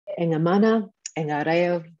E ngā mana, e ngā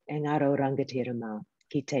reo, e ngā rau rangatira mā.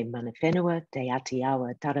 Ki te mana whenua, te ati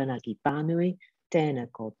awa taranaki pānui, tēnā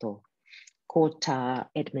koutou. Ko tā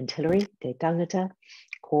Edmund Hillary, te tangata,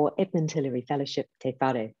 ko Edmund Hillary Fellowship, te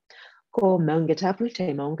whare. Ko maunga tapu,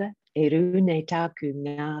 te maunga, e rū nei tāku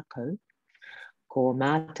ngā kou. Ko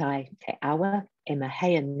mātai te awa, e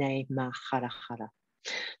mahea nei mā harahara.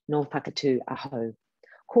 Nō Pakatū ahau.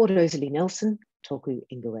 Ko Rosalie Nelson, tōku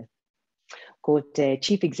ingoe. Ko te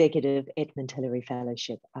Chief Executive Edmund Hillary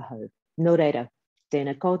Fellowship ahau. Nō reira,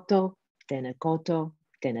 tēnā koutou, tēnā koutou,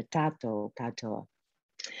 tēnā tātou katoa.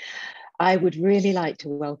 I would really like to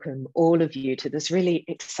welcome all of you to this really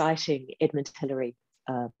exciting Edmund Hillary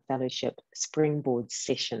Fellowship Springboard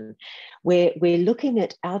session, where we're looking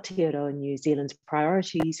at Aotearoa New Zealand's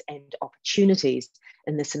priorities and opportunities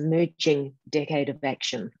in this emerging decade of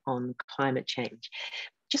action on climate change.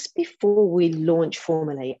 Just before we launch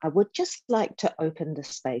formally, I would just like to open the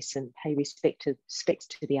space and pay respects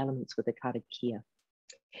to the elements with a karakia.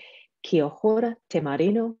 Kia hora te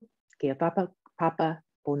marino, kia papa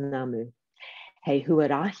o Namu. Hei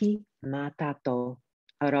huarahi mā tātou,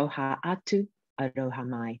 aroha atu, aroha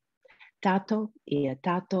mai. Tātou ia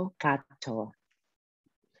tātou katoa.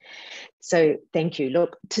 So thank you.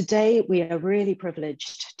 Look, today we are really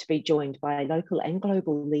privileged to be joined by local and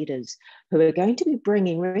global leaders who are going to be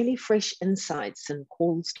bringing really fresh insights and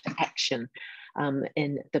calls to action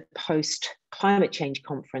in the post-climate change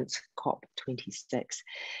conference, COP26.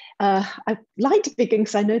 I'd like to begin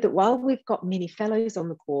because I know that while we've got many fellows on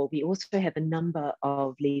the call, we also have a number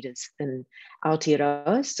of leaders in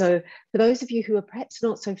Aotearoa. So for those of you who are perhaps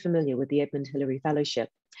not so familiar with the Edmund Hillary Fellowship,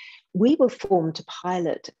 we were formed to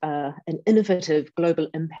pilot an innovative global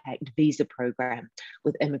impact visa program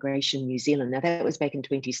with Immigration New Zealand. Now that was back in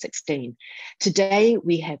 2016. Today,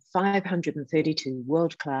 we have 532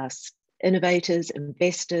 world-class innovators,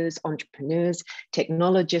 investors, entrepreneurs,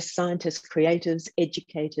 technologists, scientists, creatives,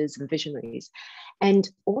 educators, and visionaries. And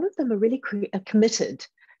all of them are really committed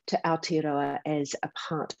to Aotearoa as a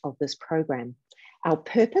part of this program. Our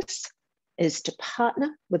purpose is to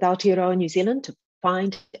partner with Aotearoa New Zealand to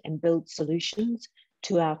find and build solutions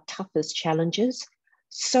to our toughest challenges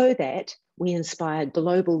so that we inspire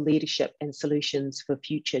global leadership and solutions for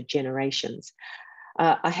future generations.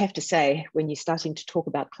 I have to say, when you're starting to talk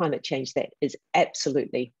about climate change, that is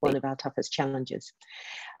absolutely one of our toughest challenges.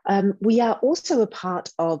 We are also a part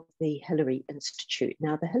of the Hillary Institute.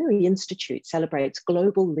 Now, the Hillary Institute celebrates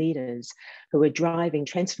global leaders who are driving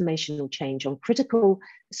transformational change on critical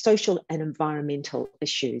social and environmental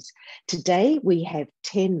issues. Today, we have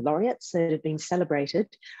 10 laureates that have been celebrated,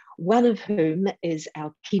 one of whom is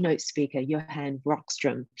our keynote speaker, Johan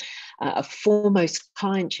Rockström, a foremost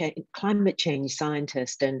climate change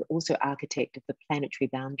scientist and also architect of the Planetary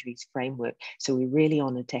Boundaries Framework. So we're really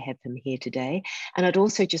honoured to have him here today. And I'd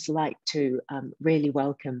also just like to really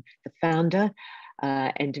welcome the founder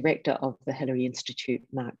and director of the Hillary Institute,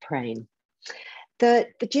 Mark Prain. The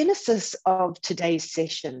genesis of today's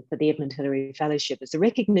session for the Edmund Hillary Fellowship is a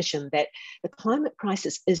recognition that the climate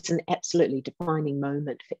crisis is an absolutely defining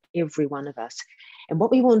moment for every one of us. And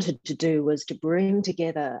what we wanted to do was to bring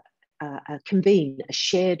together, convene a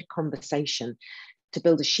shared conversation to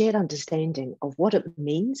build a shared understanding of what it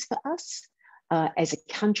means for us as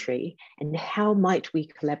a country and how might we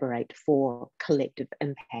collaborate for collective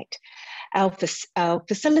impact. Our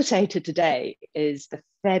facilitator today is the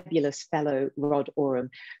fabulous fellow Rod Oram,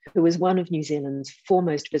 who is one of New Zealand's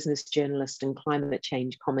foremost business journalists and climate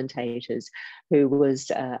change commentators, who was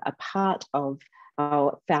a part of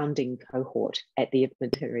our founding cohort at the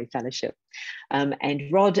Edmund Hillary Fellowship.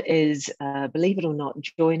 And Rod is, believe it or not,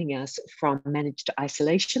 joining us from managed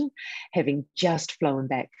isolation, having just flown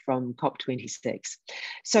back from COP26.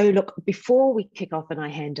 So look, before we kick off and I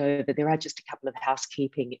hand over, there are just a couple of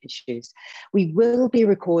housekeeping issues. We will be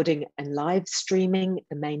recording and live streaming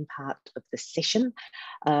the main part of the session.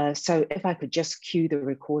 So if I could just cue the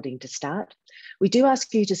recording to start. We do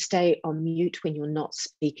ask you to stay on mute when you're not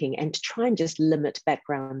speaking and to try and just limit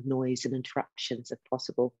background noise and interruptions if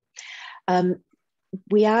possible.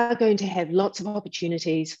 We are going to have lots of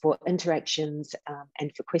opportunities for interactions and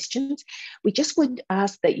for questions. We just would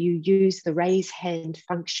ask that you use the raise hand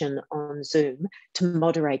function on Zoom to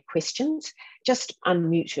moderate questions. Just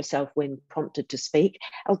unmute yourself when prompted to speak.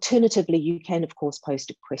 Alternatively, you can, of course, post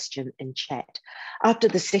a question in chat. After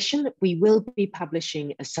the session, we will be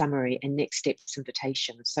publishing a summary and next steps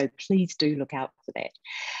invitation, so please do look out for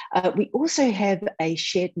that. We also have a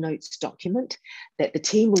shared notes document that the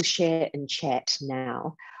team will share in chat now.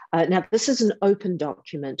 Now, this is an open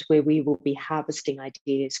document where we will be harvesting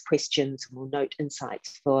ideas, questions, and we'll note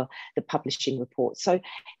insights for the publishing report. So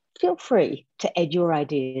feel free to add your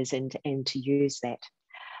ideas and to use that.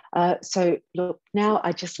 So look, now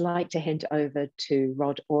I'd just like to hand over to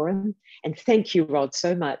Rod Oram. And thank you, Rod,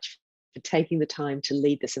 so much for taking the time to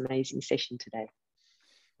lead this amazing session today.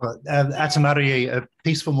 Well, Atamari, a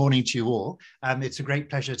peaceful morning to you all. It's a great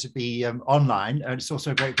pleasure to be online, and it's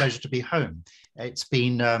also a great pleasure to be home. It's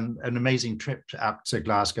been an amazing trip up to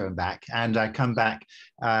Glasgow and back, and I come back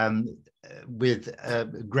with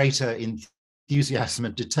greater enthusiasm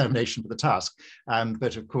and determination for the task,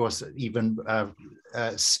 but of course, even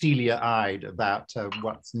steelier-eyed about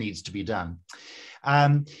what needs to be done.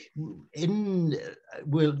 During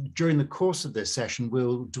the course of this session,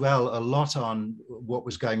 we'll dwell a lot on what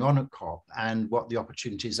was going on at COP and what the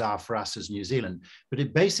opportunities are for us as New Zealand. But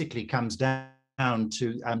it basically comes down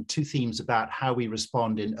to two themes about how we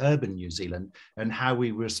respond in urban New Zealand and how we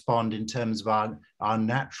respond in terms of our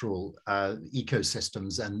natural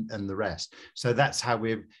ecosystems and the rest. So that's how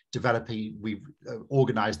we've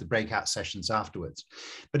organized the breakout sessions afterwards.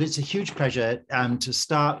 But it's a huge pleasure to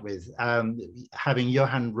start with having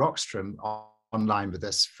Johan Rockström online with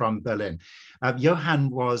us from Berlin. Johan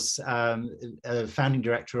was a founding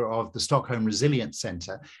director of the Stockholm Resilience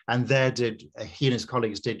Center, and there he and his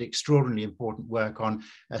colleagues did extraordinarily important work on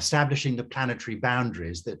establishing the planetary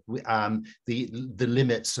boundaries, that the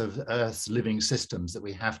limits of Earth's living systems that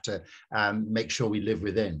we have to make sure we live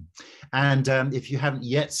within. And if you haven't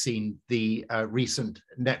yet seen the recent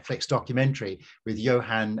Netflix documentary with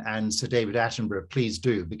Johan and Sir David Attenborough, please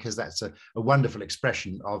do, because that's a wonderful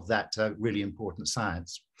expression of that really important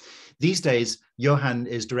science. These days, Johan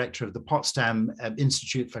is director of the Potsdam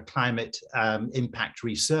Institute for Climate Impact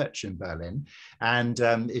Research in Berlin, and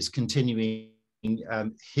is continuing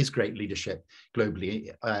his great leadership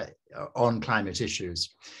globally on climate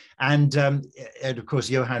issues. And of course,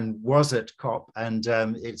 Johan was at COP, and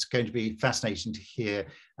it's going to be fascinating to hear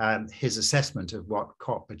his assessment of what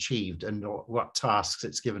COP achieved and what tasks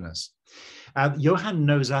it's given us. Johan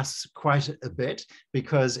knows us quite a bit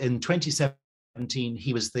because in 2017,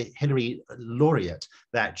 he was the Hillary Laureate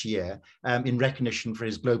that year in recognition for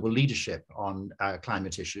his global leadership on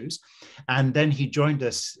climate issues. And then he joined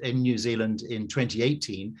us in New Zealand in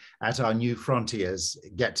 2018 at our New Frontiers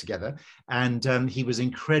get-together. And he was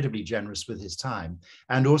incredibly generous with his time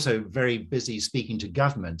and also very busy speaking to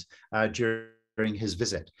government during his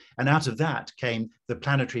visit. And out of that came the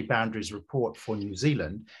Planetary Boundaries Report for New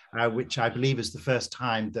Zealand, which I believe is the first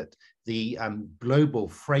time that the global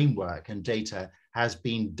framework and data has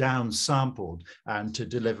been down-sampled to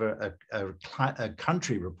deliver a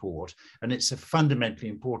country report. And it's a fundamentally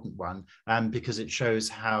important one because it shows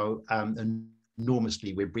how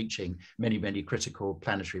enormously we're breaching many, many critical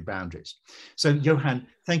planetary boundaries. So Johan,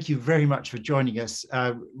 thank you very much for joining us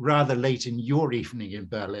rather late in your evening in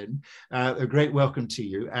Berlin. A great welcome to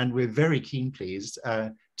you. And we're very keen, pleased,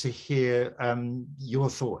 to hear your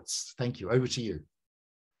thoughts. Thank you. Over to you.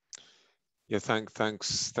 Yeah,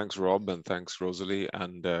 thanks, Rob, and thanks, Rosalie,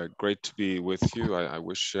 and great to be with you. I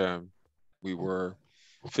wish we were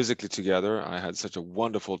physically together. I had such a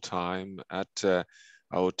wonderful time at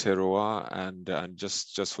Aotearoa, and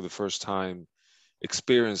just for the first time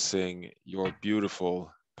experiencing your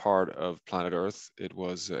beautiful part of planet Earth. It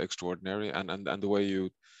was extraordinary, and the way you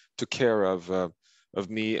took care of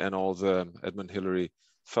me and all the Edmund Hillary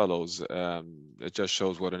Fellows. It just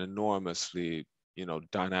shows what an enormously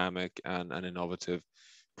dynamic and an innovative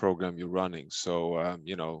program you're running. So,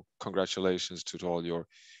 congratulations to all your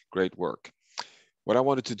great work. What I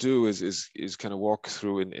wanted to do is kind of walk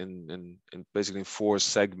through in basically 4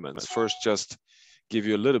 segments. First, just give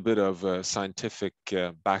you a little bit of scientific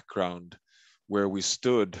background where we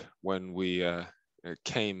stood when we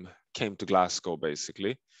came to Glasgow,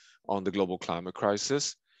 basically, on the global climate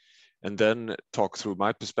crisis. And then talk through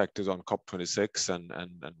my perspectives on COP26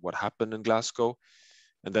 and what happened in Glasgow.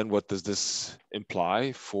 And then what does this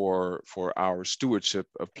imply for our stewardship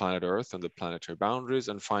of planet Earth and the planetary boundaries?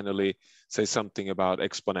 And finally, say something about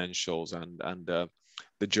exponentials and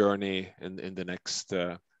the journey in the next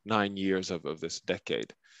 9 years of this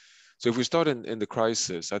decade. So if we start in the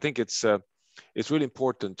crisis, I think it's really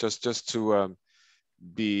important just to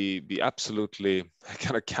be absolutely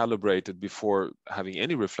kind of calibrated before having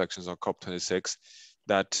any reflections on COP26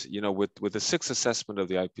 that, with the 6th assessment of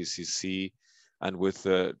the IPCC and with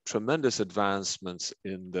the tremendous advancements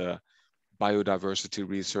in the biodiversity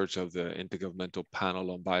research of the Intergovernmental Panel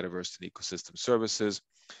on Biodiversity and Ecosystem Services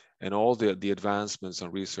and all the advancements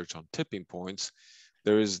on research on tipping points,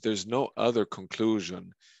 there's no other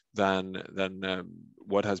conclusion than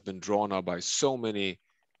what has been drawn up by so many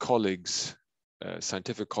colleagues,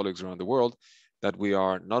 scientific colleagues around the world, that we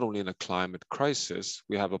are not only in a climate crisis,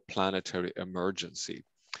 we have a planetary emergency.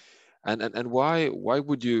 And why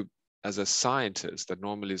would you, as a scientist that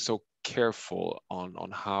normally is so careful on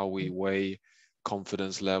how we weigh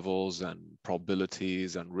confidence levels and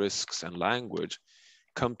probabilities and risks and language,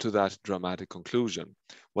 come to that dramatic conclusion?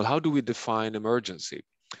 Well, how do we define emergency?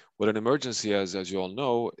 Well, an emergency, as you all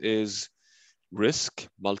know, is risk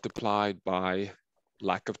multiplied by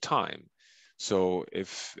lack of time. So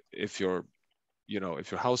if your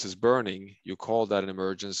house is burning, you call that an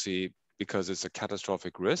emergency because it's a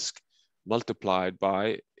catastrophic risk multiplied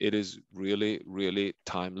by it is really, really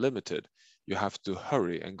time limited. You have to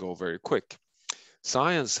hurry and go very quick.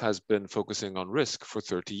 Science has been focusing on risk for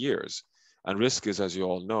 30 years. And risk is, as you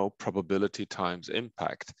all know, probability times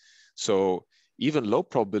impact. So even low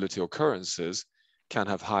probability occurrences can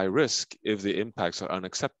have high risk if the impacts are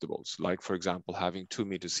unacceptable. So like, for example, having 2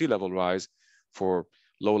 meters sea level rise for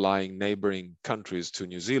low-lying neighboring countries to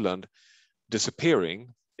New Zealand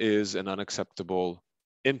disappearing is an unacceptable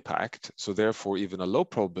impact. So therefore, even a low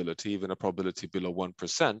probability, even a probability below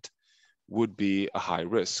 1%, would be a high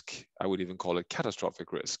risk. I would even call it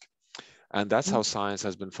catastrophic risk. And that's how science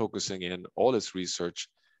has been focusing in all its research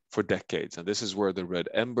for decades. And this is where the red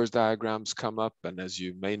embers diagrams come up. And as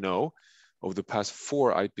you may know, over the past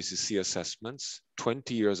 4 IPCC assessments,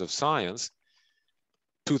 20 years of science,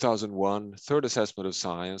 2001, third assessment of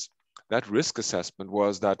science, that risk assessment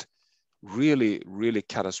was that really, really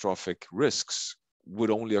catastrophic risks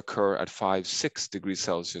would only occur at 5-6 degrees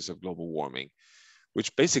Celsius of global warming,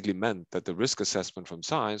 which basically meant that the risk assessment from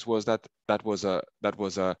science was that was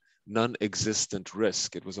a non-existent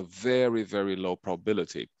risk. It was a very, very low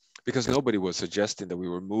probability because nobody was suggesting that we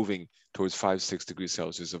were moving towards 5-6 degrees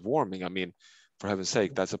Celsius of warming. I mean, for heaven's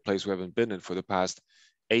sake, that's a place we haven't been in for the past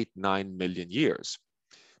 8-9 million years.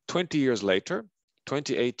 20 years later,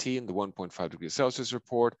 2018, the 1.5 degrees Celsius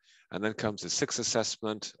report, and then comes the 6th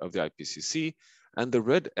assessment of the IPCC, and the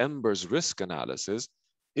red embers risk analysis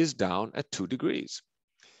is down at 2 degrees.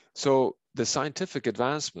 So the scientific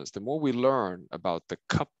advancements, the more we learn about the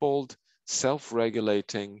coupled,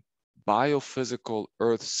 self-regulating, biophysical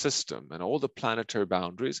Earth system and all the planetary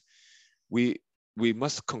boundaries, we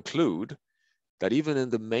must conclude that even in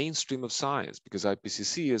the mainstream of science, because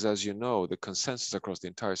IPCC is, as you know, the consensus across the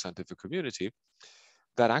entire scientific community,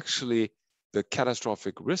 that actually the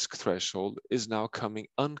catastrophic risk threshold is now coming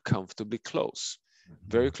uncomfortably close,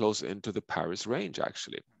 very close into the Paris range,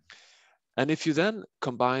 actually. And if you then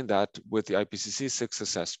combine that with the IPCC 6th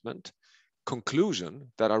assessment,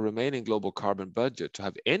 conclusion that our remaining global carbon budget to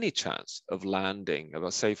have any chance of landing, of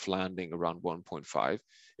a safe landing around 1.5,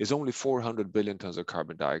 is only 400 billion tons of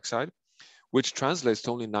carbon dioxide, which translates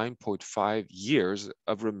to only 9.5 years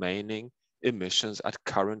of remaining emissions at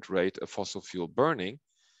current rate of fossil fuel burning,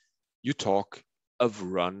 you talk of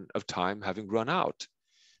time having run out.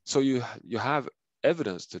 So you have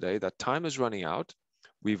evidence today that time is running out.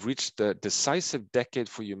 We've reached the decisive decade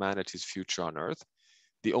for humanity's future on Earth.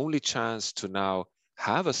 The only chance to now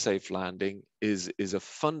have a safe landing is a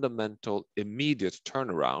fundamental, immediate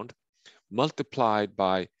turnaround multiplied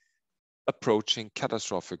by approaching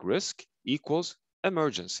catastrophic risk equals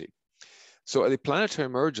emergency. So the planetary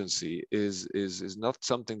emergency is not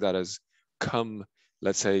something that has come,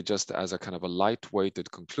 let's say, just as a kind of a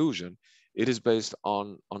light-weighted conclusion. It is based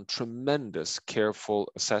on tremendous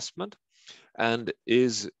careful assessment and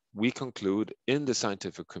is, we conclude, in the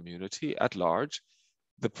scientific community at large,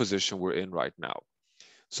 the position we're in right now.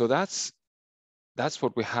 So that's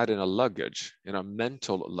what we had in our luggage, in our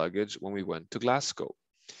mental luggage when we went to Glasgow.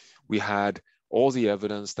 We had all the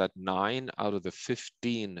evidence that 9 out of the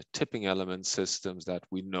 15 tipping element systems that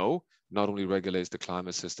we know not only regulates the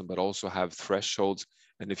climate system, but also have thresholds.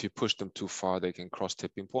 And if you push them too far, they can cross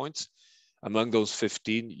tipping points. Among those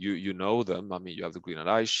 15, you know them. I mean, you have the Greenland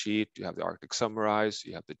ice sheet, you have the Arctic summer ice,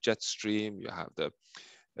 you have the jet stream, you have the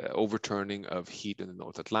overturning of heat in the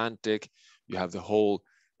North Atlantic, you have the whole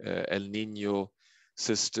El Nino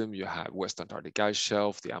system, you have West Antarctic ice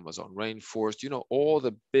shelf, the Amazon rainforest, you know, all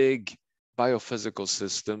the big biophysical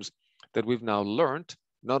systems that we've now learned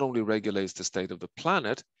not only regulates the state of the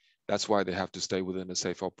planet, that's why they have to stay within a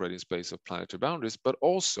safe operating space of planetary boundaries, but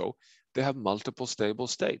also they have multiple stable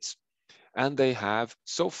states. And they have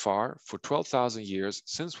so far for 12,000 years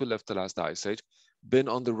since we left the last ice age been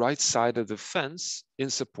on the right side of the fence in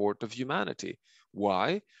support of humanity.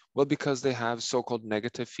 Why? Well, because they have so-called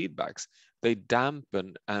negative feedbacks. They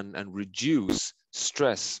dampen and reduce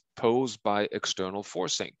stress posed by external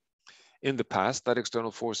forcing. In the past, that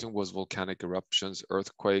external forcing was volcanic eruptions,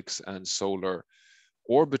 earthquakes, and solar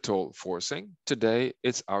orbital forcing. Today,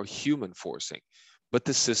 it's our human forcing. But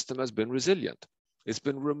the system has been resilient. It's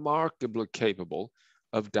been remarkably capable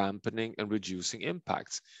of dampening and reducing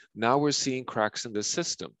impacts. Now we're seeing cracks in the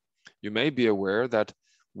system. You may be aware that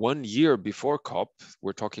 1 year before COP,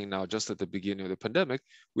 we're talking now just at the beginning of the pandemic,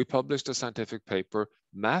 we published a scientific paper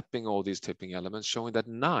mapping all these tipping elements, showing that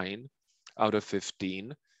 9 out of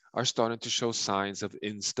 15 are starting to show signs of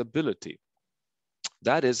instability.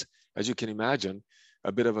 That is, as you can imagine,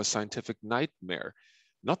 a bit of a scientific nightmare.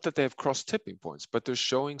 Not that they have crossed tipping points, but they're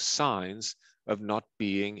showing signs of not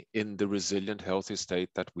being in the resilient, healthy state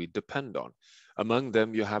that we depend on. Among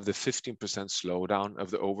them, you have the 15% slowdown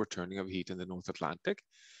of the overturning of heat in the North Atlantic,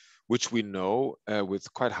 which we know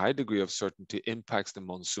with quite high degree of certainty impacts the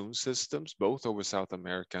monsoon systems, both over South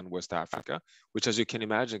America and West Africa, which, as you can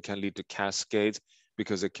imagine, can lead to cascades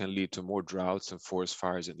because it can lead to more droughts and forest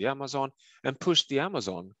fires in the Amazon and push the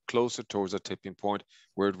Amazon closer towards a tipping point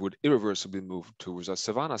where it would irreversibly move towards a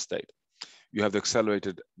savanna state. You have the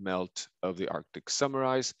accelerated melt of the Arctic summer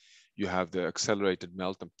ice. You have the accelerated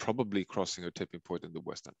melt and probably crossing a tipping point in the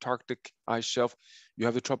West Antarctic ice shelf. You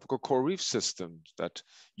have the tropical coral reef systems that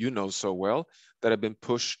you know so well that have been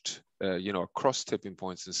pushed across tipping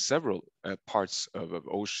points in several parts of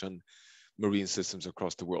ocean marine systems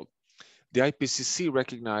across the world. The IPCC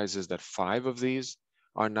recognizes that 5 of these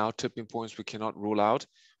are now tipping points we cannot rule out.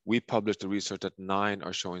 We published the research that 9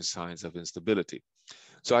 are showing signs of instability.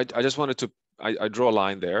 So I just wanted to, I draw a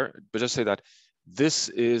line there, but just say that this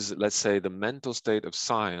is, let's say, the mental state of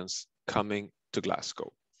science coming to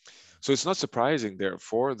Glasgow. So it's not surprising,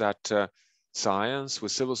 therefore, that science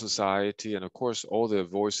with civil society and, of course, all the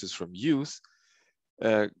voices from youth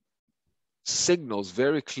signals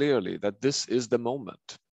very clearly that this is the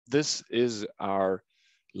moment. This is our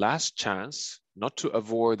last chance, not to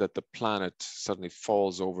avoid that the planet suddenly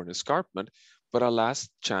falls over an escarpment, but our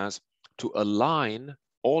last chance to align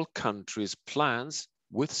all countries' plans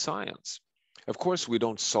with science. Of course, we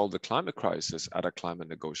don't solve the climate crisis at our climate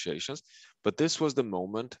negotiations, but this was the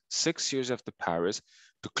moment, 6 years after Paris,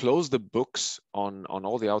 to close the books on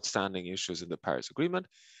all the outstanding issues in the Paris Agreement,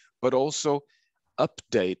 but also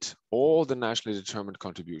update all the nationally determined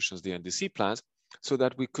contributions, the NDC plans, so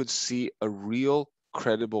that we could see a real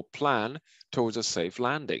credible plan towards a safe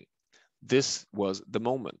landing. This was the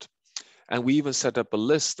moment. And we even set up a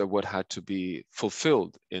list of what had to be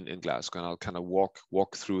fulfilled in Glasgow, and I'll kind of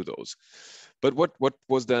walk through those. But what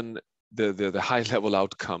was then the high level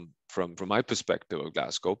outcome from my perspective of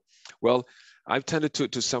Glasgow? Well, I've tended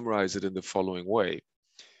to summarize it in the following way.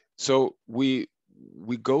 So we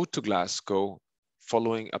go to Glasgow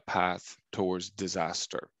following a path towards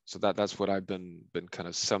disaster. So that's what I've been kind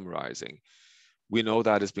of summarizing. We know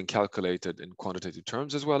that has been calculated in quantitative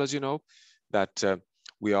terms as well, as you know, that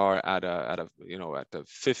we are at a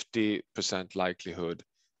 50% likelihood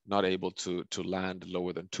not able to land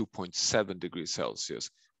lower than 2.7 degrees Celsius,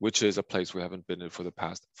 which is a place we haven't been in for the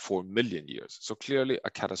past 4 million years. So clearly a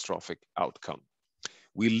catastrophic outcome.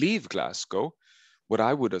 We leave Glasgow, what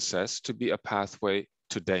I would assess to be a pathway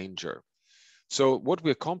to danger. So what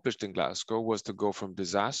we accomplished in Glasgow was to go from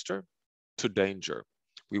disaster to danger.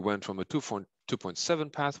 We went from a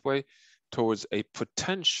 2.7 pathway towards a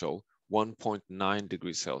potential 1.9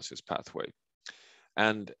 degrees Celsius pathway.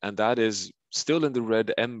 And that is still in the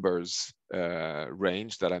red embers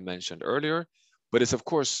range that I mentioned earlier, but it's of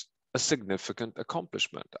course a significant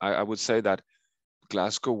accomplishment. I would say that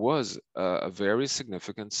Glasgow was a very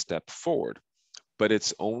significant step forward, but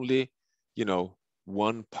it's only,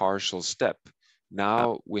 one partial step.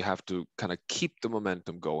 Now we have to kind of keep the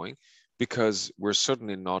momentum going because we're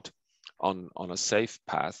certainly not on a safe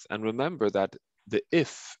path. And remember that the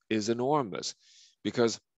if is enormous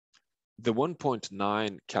because the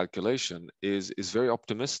 1.9 calculation is very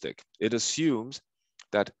optimistic. It assumes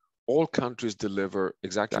that all countries deliver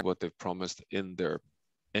exactly what they've promised in their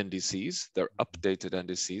NDCs, their updated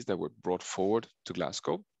NDCs that were brought forward to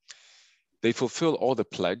Glasgow. They fulfill all the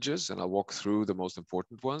pledges, and I'll walk through the most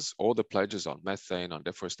important ones, all the pledges on methane, on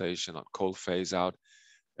deforestation, on coal phase out,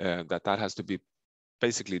 that has to be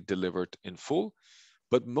basically delivered in full.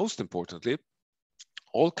 But most importantly,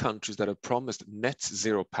 all countries that have promised net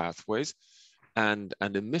zero pathways and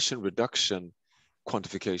emission reduction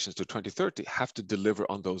quantifications to 2030 have to deliver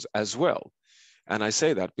on those as well. And I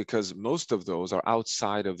say that because most of those are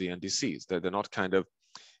outside of the NDCs. They're not kind of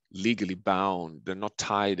legally bound. They're not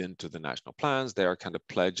tied into the national plans. They are kind of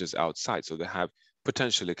pledges outside. So they have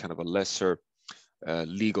potentially kind of a lesser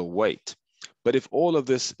legal weight. But if all of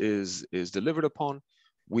this is delivered upon,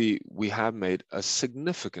 we have made a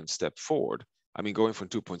significant step forward. I mean, going from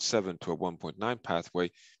 2.7 to a 1.9 pathway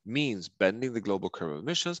means bending the global curve of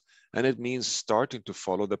emissions, and it means starting to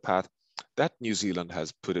follow the path that New Zealand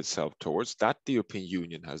has put itself towards, that the European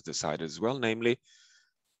Union has decided as well, namely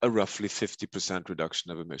a roughly 50%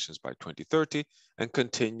 reduction of emissions by 2030 and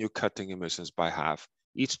continue cutting emissions by half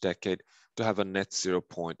each decade to have a net zero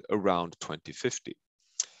point around 2050.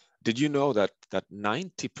 Did you know that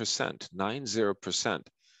 90%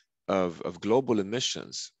 of global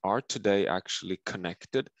emissions are today actually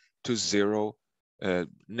connected to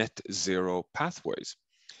net zero pathways?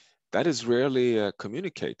 That is rarely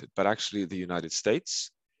communicated, but actually the United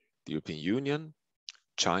States, the European Union,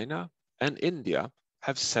 China, and India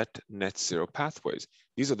have set net zero pathways.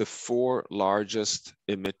 These are the 4 largest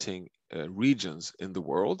emitting regions in the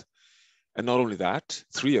world. And not only that,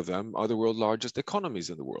 3 of them are the world's largest economies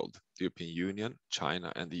in the world, the European Union,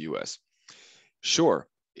 China, and the US. Sure,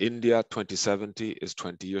 India 2070 is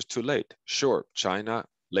 20 years too late. Sure, China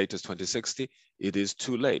latest 2060, it is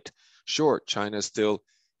too late. Sure, China still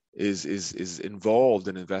is involved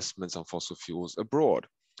in investments on fossil fuels abroad.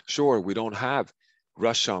 Sure, we don't have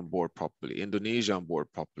Russia on board properly, Indonesia on board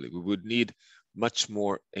properly. We would need much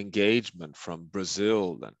more engagement from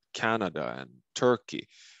Brazil and Canada and Turkey.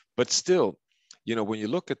 But still, you know, when you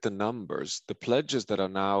look at the numbers, the pledges that are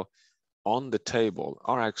now on the table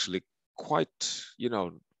are actually quite, you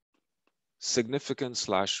know, significant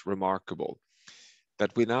 / remarkable.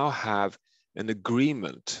 That we now have an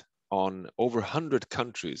agreement on over 100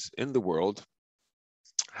 countries in the world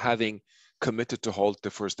having committed to halt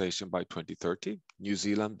deforestation by 2030, New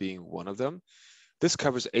Zealand being one of them. This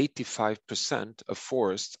covers 85% of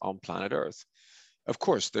forests on planet Earth. Of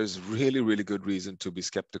course, there's really good reason to be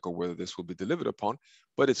skeptical whether this will be delivered upon,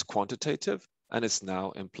 but it's quantitative and it's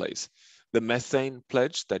now in place. The methane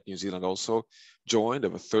pledge that New Zealand also joined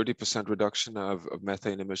of a 30% reduction of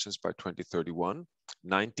methane emissions by 2031,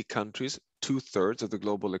 90 countries, 2/3 of the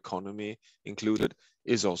global economy included,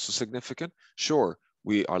 is also significant. Sure,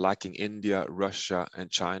 we are lacking India, Russia, and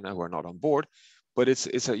China who are not on board, but it's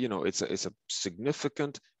a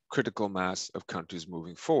significant critical mass of countries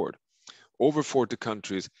moving forward. Over 40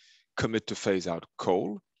 countries commit to phase out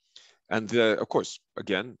coal. And of course,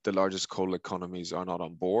 again, the largest coal economies are not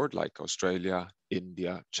on board, like Australia,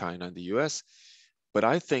 India, China, and the US. But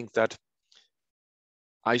I think that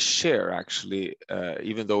I share actually,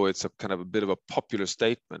 even though it's a kind of a bit of a popular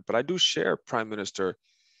statement, but I do share Prime Minister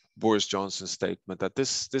Boris Johnson's statement that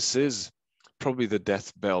this is probably the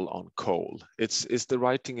death bell on coal. It's the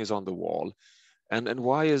writing is on the wall. And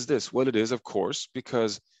why is this? Well, it is, of course,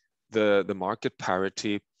 because the market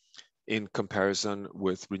parity in comparison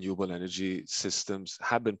with renewable energy systems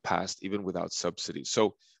have been passed even without subsidies.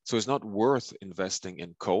 So it's not worth investing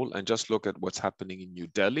in coal. And just look at what's happening in New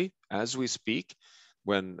Delhi as we speak,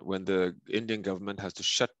 when the Indian government has to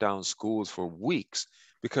shut down schools for weeks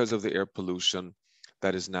because of the air pollution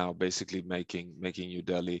that is now basically making New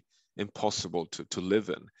Delhi impossible to live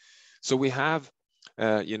in. So we have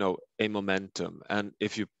a momentum. And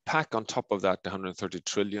if you pack on top of that the 130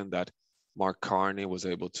 trillion that Mark Carney was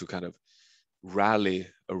able to kind of rally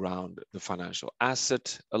around the financial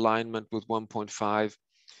asset alignment with 1.5,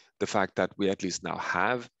 the fact that we at least now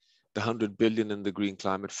have the 100 billion in the Green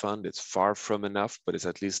Climate Fund, it's far from enough, but it's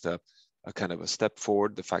at least a kind of a step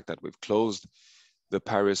forward. The fact that we've closed the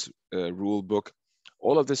Paris rule book,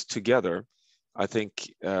 all of this together, I think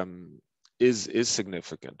is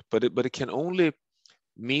significant, but it can only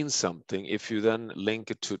mean something if you then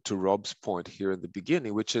link it to Rob's point here in the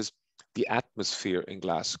beginning, which is the atmosphere in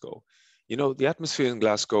Glasgow. You know, the atmosphere in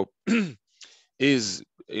Glasgow is,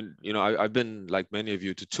 I've been, like many of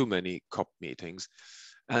you, to too many COP meetings.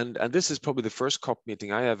 And this is probably the first COP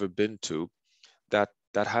meeting I ever been to that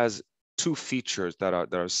has two features that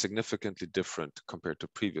are significantly different compared to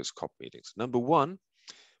previous COP meetings. Number one,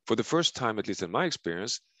 for the first time, at least in my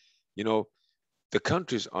experience, you know, the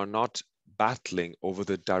countries are not battling over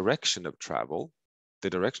the direction of travel. The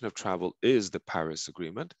direction of travel is the Paris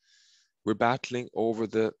Agreement. We're battling over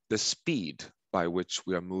the speed by which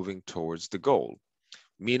we are moving towards the goal,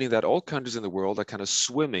 meaning that all countries in the world are kind of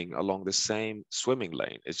swimming along the same swimming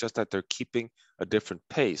lane. It's just that they're keeping a different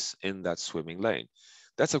pace in that swimming lane.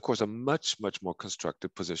 That's, of course, a much more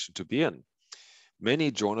constructive position to be in.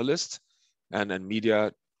 Many journalists and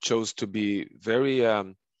media chose to be very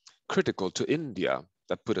critical to India,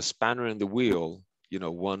 that put a spanner in the wheel,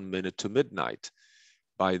 1 minute to midnight,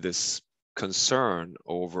 by this concern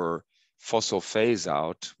over fossil phase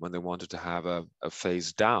out when they wanted to have a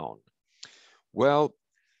phase down. Well,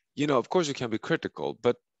 of course you can be critical,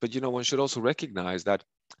 but one should also recognize that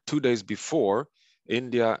 2 days before,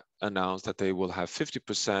 India announced that they will have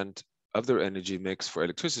 50% of their energy mix for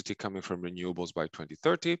electricity coming from renewables by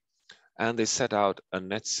 2030, and they set out a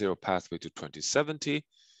net zero pathway to 2070.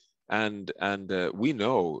 And we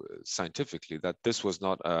know scientifically that this was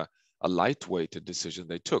not a lightweighted decision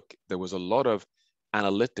they took. There was a lot of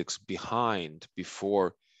analytics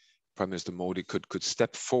before Prime Minister Modi could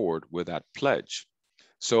step forward with that pledge.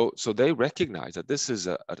 So they recognize that this is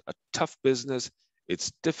a tough business.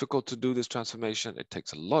 It's difficult to do this transformation. It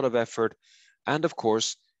takes a lot of effort. And of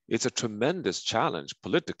course, it's a tremendous challenge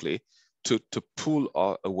politically to pull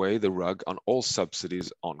away the rug on all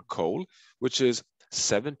subsidies on coal, which is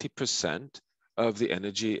 70% of the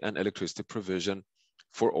energy and electricity provision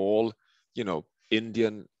for all,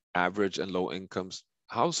 Indian average and low incomes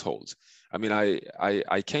households. I mean,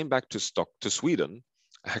 I came back to Sweden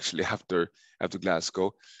actually after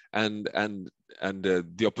Glasgow, and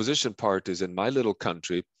the opposition parties in my little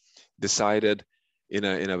country decided in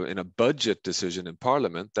a budget decision in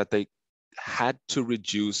Parliament that they had to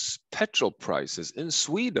reduce petrol prices in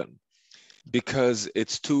Sweden because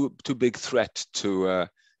it's too big threat to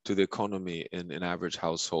the economy in average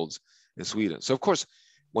households in Sweden. So of course,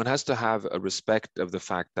 one has to have a respect of the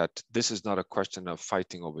fact that this is not a question of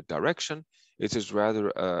fighting over direction. It is rather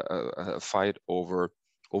a fight over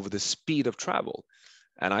the speed of travel.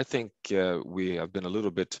 And I think we have been a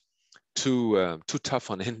little bit too tough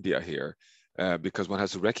on India here, because one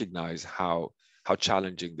has to recognize how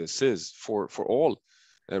challenging this is for all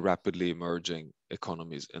rapidly emerging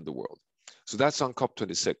economies in the world. So that's on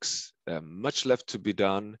COP26. Much left to be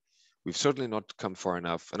done. We've certainly not come far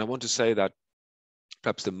enough. And I want to say that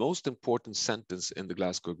perhaps the most important sentence in the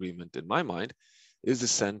Glasgow Agreement, in my mind, is the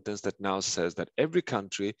sentence that now says that every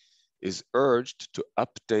country is urged to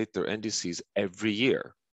update their NDCs every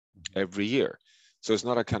year. So it's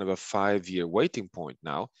not a kind of a 5-year waiting point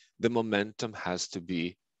now. The momentum has to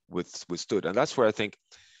be withstood. And that's where I think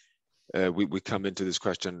we come into this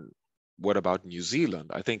question, what about New Zealand?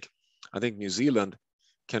 I think New Zealand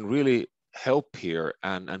can really help here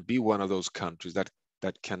and be one of those countries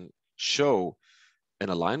that can show an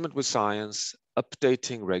alignment with science,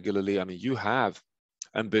 updating regularly. I mean, you have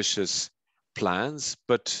ambitious plans,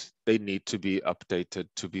 but they need to be updated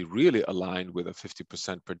to be really aligned with a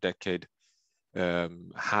 50% per decade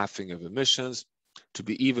halving of emissions, to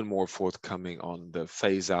be even more forthcoming on the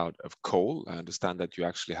phase out of coal. I understand that you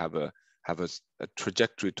actually have a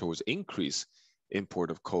trajectory towards increase import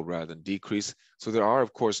of coal rather than decrease. So there are,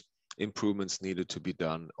 of course, improvements needed to be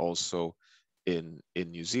done also in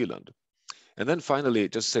New Zealand. And then finally,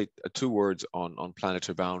 just say 2 words on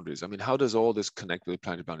planetary boundaries. I mean, how does all this connect with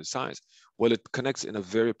planetary boundary science? Well, it connects in a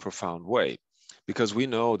very profound way, because we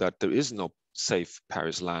know that there is no safe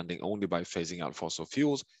Paris landing only by phasing out fossil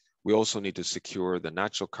fuels. We also need to secure the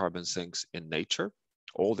natural carbon sinks in nature,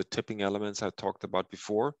 all the tipping elements I talked about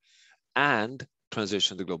before, and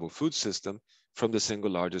transition the global food system from the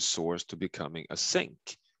single largest source to becoming a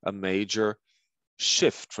sink, a major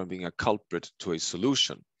shift from being a culprit to a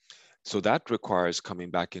solution. So that requires coming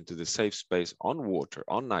back into the safe space on water,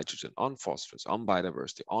 on nitrogen, on phosphorus, on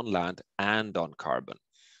biodiversity, on land, and on carbon.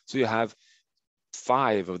 So you have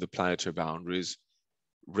 5 of the planetary boundaries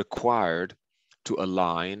required to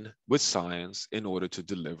align with science in order to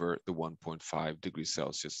deliver the 1.5 degrees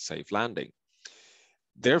Celsius safe landing.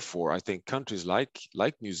 Therefore, I think countries like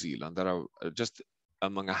New Zealand, that are just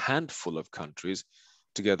among a handful of countries,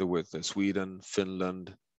 together with Sweden,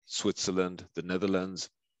 Finland, Switzerland, the Netherlands,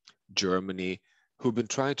 Germany, who've been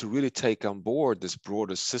trying to really take on board this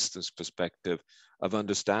broader systems perspective of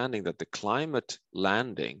understanding that the climate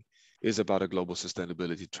landing is about a global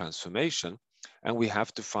sustainability transformation. And we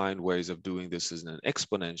have to find ways of doing this in an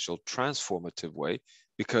exponential, transformative way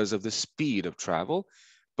because of the speed of travel.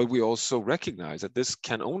 But we also recognize that this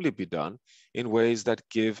can only be done in ways that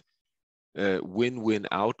give win-win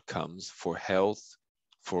outcomes for health,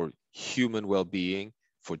 for human well-being,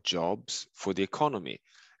 for jobs, for the economy.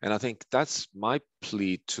 And I think that's my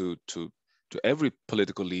plea to every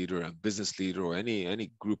political leader and business leader or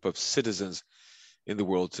any group of citizens in the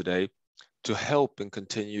world today, to help and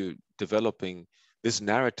continue developing this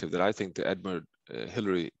narrative that I think the Edmund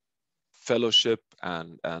Hillary Fellowship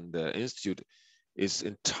and the Institute is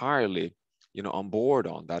entirely on board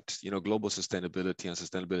on, that global sustainability and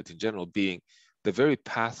sustainability in general being the very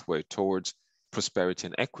pathway towards prosperity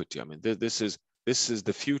and equity. I mean, this is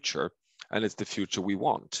the future, and it's the future we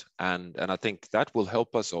want. And I think that will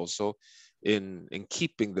help us also in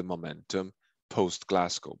keeping the momentum post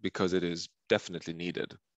Glasgow, because it is definitely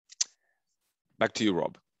needed. Back to you,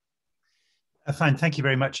 Rob. Fine, thank you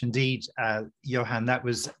very much indeed, Johan. That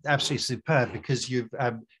was absolutely superb, because you've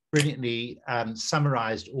brilliantly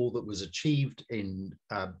summarized all that was achieved in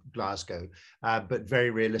Glasgow, but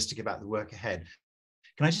very realistic about the work ahead.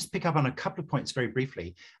 Can I just pick up on a couple of points very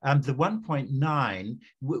briefly? The 1.9,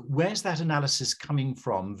 where's that analysis coming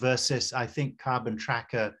from versus, I think, Carbon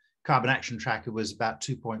Action Tracker was about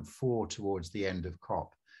 2.4 towards the end of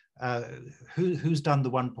COP. Who's done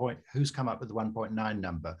the who's come up with the 1.9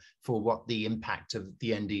 number for what the impact of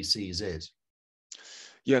the NDCs is?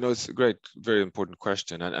 Yeah, no, it's a great, very important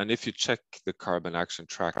question. And if you check the Carbon Action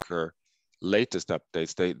Tracker latest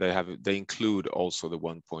updates, they include also the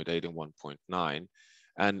 1.8 and 1.9,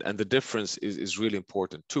 and the difference is really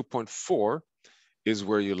important. 2.4 is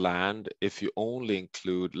where you land if you only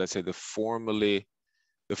include, let's say, the formally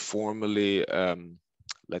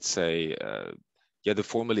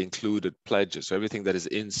included pledges, so everything that is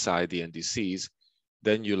inside the NDCs,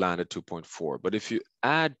 then you land at 2.4. But if you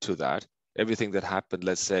add to that everything that happened,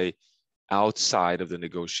 let's say, outside of the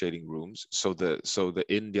negotiating rooms, so the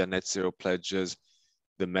India net zero pledges,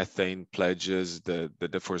 the methane pledges, the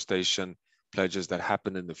deforestation pledges that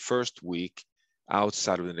happened in the first week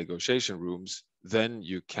outside of the negotiation rooms, then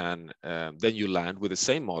you land with the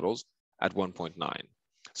same models at 1.9.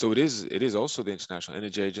 So it is also the International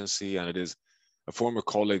Energy Agency, and it is a former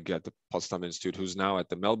colleague at the Potsdam Institute who's now at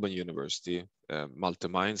the Melbourne University, Malte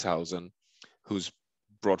Meinshausen, who's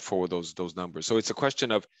brought forward those numbers. So it's a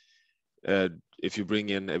question of if you bring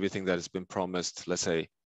in everything that has been promised, let's say,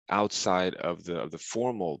 outside of the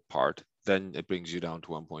formal part, then it brings you down to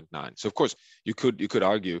 1.9. So of course you could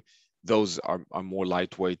argue those are more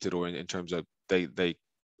lightweighted, or in terms of we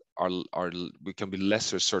can be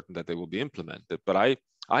lesser certain that they will be implemented. But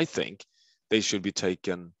I think they should be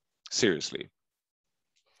taken seriously.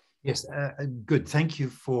 Yes, good. Thank you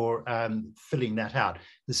for filling that out.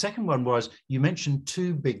 The second one was, you mentioned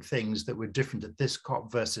two big things that were different at this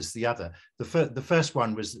COP versus the other. The first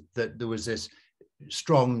one was that there was this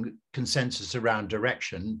strong consensus around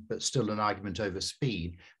direction, but still an argument over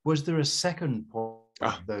speed. Was there a second point,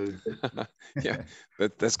 though? Yeah,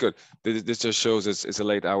 that's good. This just shows it's a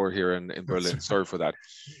late hour here in Berlin. Sorry for that.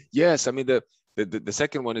 Yes, I mean, the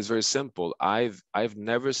second one is very simple. I've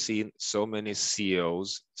never seen so many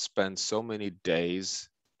CEOs spend so many days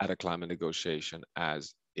at a climate negotiation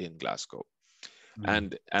as in Glasgow.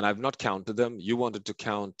 And I've not counted them. You wanted to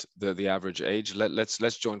count the average age.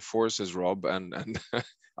 Let's join forces, Rob, and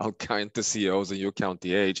I'll count the CEOs and you count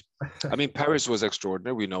the age. I mean, Paris was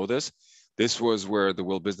extraordinary. We know this. This was where the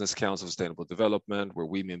World Business Council of Sustainable Development, where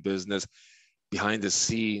we mean business, behind the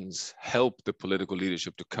scenes helped the political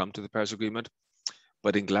leadership to come to the Paris Agreement.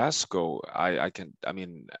 But in Glasgow, I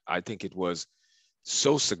think it was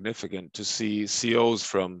so significant to see CEOs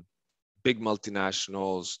from big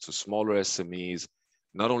multinationals to smaller SMEs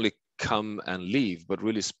not only come and leave, but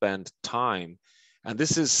really spend time. And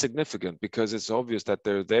this is significant because it's obvious that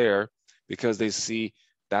they're there because they see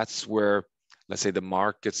that's where, let's say, the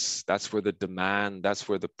markets, that's where the demand, that's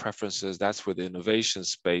where the preferences, that's where the innovation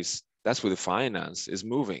space, that's where the finance is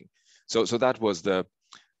moving. So that was the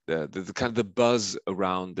kind of the buzz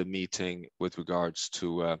around the meeting with regards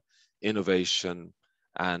to innovation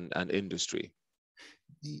and industry.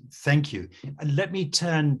 Thank you. And let me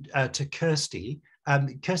turn to Kirsty.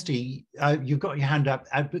 Kirsty, you've got your hand up,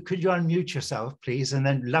 but could you unmute yourself, please? And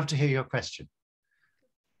then love to hear your question.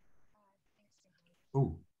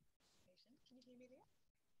 Oh. Can you hear me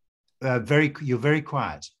there? You're very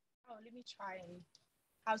quiet. Oh, let me try.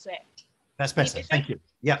 How's that? That's better. Thank you.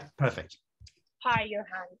 Yeah, perfect. Hi,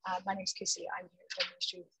 Johan. My name is Kirsty. I'm here at the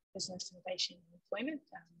Ministry of Business, Innovation and Employment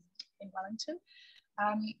in Wellington.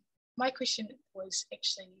 My question was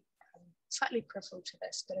actually slightly peripheral to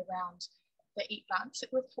this, but around the Eat Lancet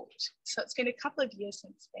report. So it's been a couple of years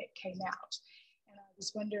since that came out. And I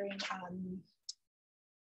was wondering,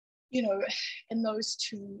 in those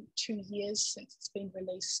two years since it's been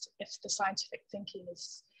released, if the scientific thinking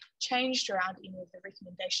has changed around any of the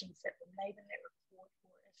recommendations that were made in that report,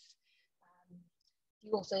 or if the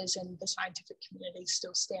authors and the scientific community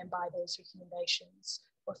still stand by those recommendations,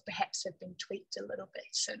 or if perhaps have been tweaked a little bit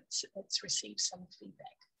since it's received some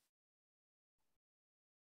feedback.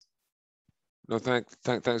 No,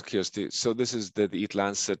 thanks, Kirsty. So this is the Eat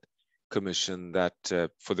Lancet Commission that,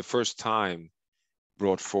 for the first time,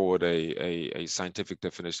 brought forward a scientific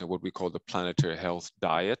definition of what we call the planetary health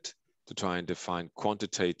diet, to try and define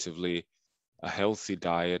quantitatively a healthy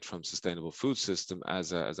diet from sustainable food system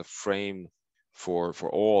as a frame for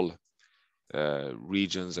all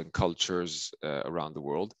regions and cultures around the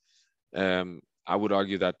world. I would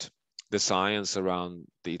argue that the science around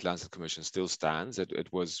the Eat Lancet Commission still stands.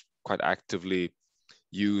 It was quite actively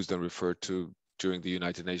used and referred to during the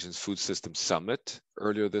United Nations Food System Summit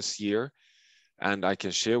earlier this year. And I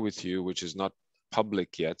can share with you, which is not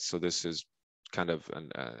public yet, so this is kind of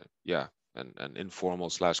an informal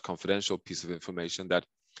 / confidential piece of information, that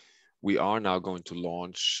we are now going to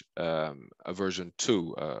launch a version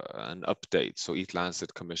 2, an update, so Eat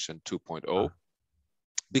Lancet Commission 2.0,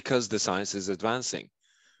 because the science is advancing,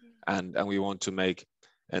 and we want to make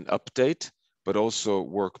an update, but also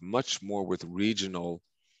work much more with regional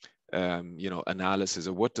analysis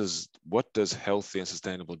of what does healthy and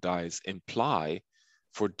sustainable diets imply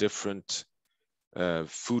for different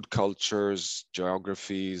food cultures,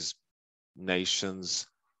 geographies, nations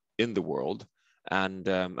in the world, and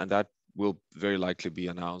that will very likely be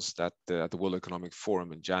announced at the World Economic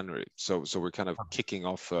Forum in January. So we're kind of kicking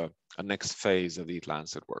off a next phase of the Eat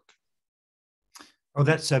Lancet work. Oh,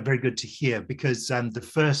 that's very good to hear, because the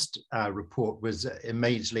first report was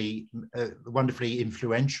amazingly, wonderfully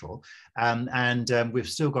influential, and we've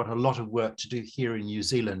still got a lot of work to do here in New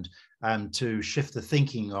Zealand to shift the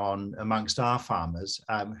thinking on amongst our farmers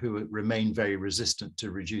who remain very resistant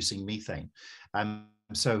to reducing methane.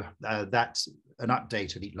 So that's an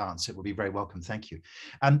update of Eat Lancet will be very welcome. Thank you.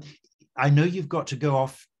 I know you've got to go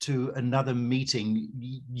off to another meeting.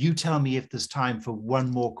 You tell me if there's time for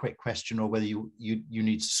one more quick question, or whether you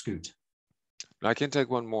need to scoot. I can take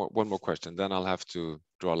one more question, then I'll have to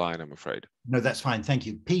draw a line, I'm afraid. No, that's fine. Thank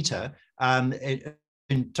you. Peter,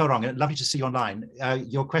 in Tauranga, lovely to see you online.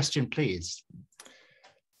 Your question, please.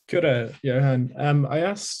 Kia ora, Johan. I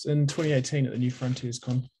asked in 2018 at the New Frontiers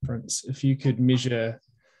Conference if you could measure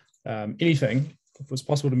anything, if it was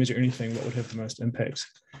possible to measure anything, what would have the most impact?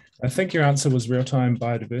 I think your answer was real-time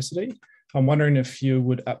biodiversity. I'm wondering if you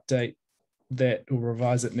would update that or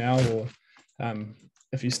revise it now, or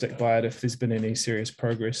if you stick by it, if there's been any serious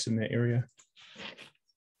progress in that area.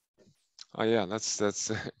 Oh yeah, that's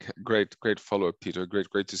a great follow-up, Peter.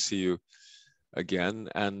 Great to see you again.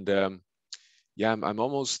 And yeah, I'm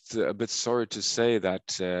almost a bit sorry to say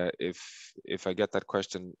that if I get that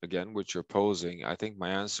question again, which you're posing, I think my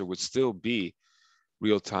answer would still be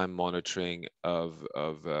real-time monitoring of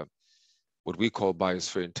what we call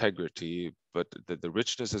biosphere integrity, but the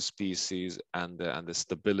richness of species and the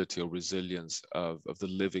stability or resilience of the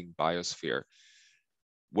living biosphere.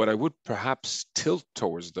 What I would perhaps tilt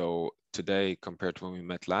towards, though, today compared to when we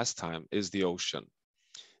met last time, is the ocean,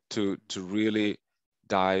 to really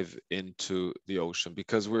dive into the ocean,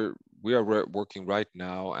 because we are working right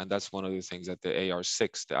now, and that's one of the things that the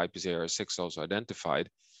AR6, the IPCC AR6 also identified,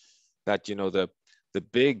 that the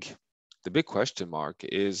big question mark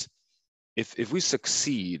is if we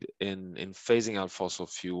succeed in phasing out fossil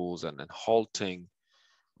fuels and halting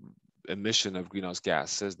emission of greenhouse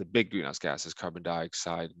gases, the big greenhouse gases, carbon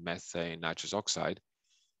dioxide, methane, nitrous oxide,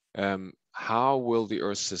 how will the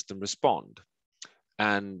Earth system respond?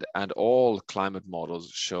 And all climate models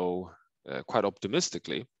show quite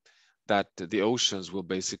optimistically that the oceans will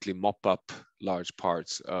basically mop up large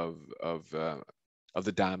parts of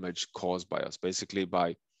the damage caused by us, basically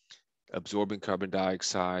by absorbing carbon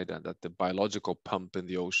dioxide, and that the biological pump in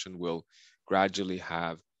the ocean will gradually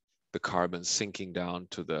have the carbon sinking down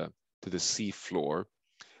to the sea floor.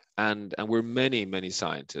 And we're many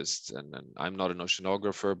scientists, and I'm not an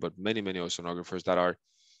oceanographer, but many oceanographers that are,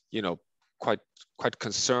 quite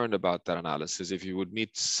concerned about that analysis. If you would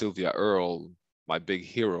meet Sylvia Earle, my big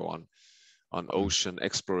hero on ocean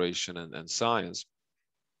exploration and science,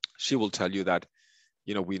 she will tell you that,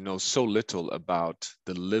 we know so little about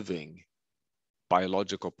the living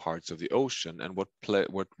biological parts of the ocean and what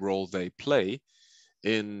role they play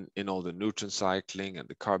in all the nutrient cycling and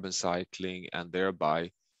the carbon cycling, and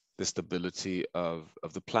thereby the stability of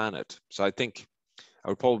the planet. So I think I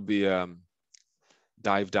would probably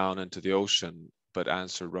dive down into the ocean, but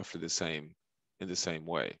answer roughly in the same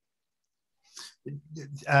way.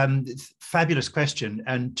 Fabulous question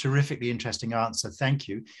and terrifically interesting answer. Thank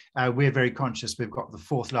you. We're very conscious we've got the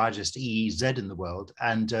 4th largest EEZ in the world,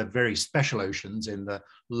 and very special oceans in the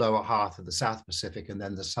lower half of the South Pacific and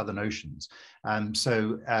then the Southern Oceans.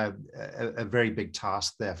 So a very big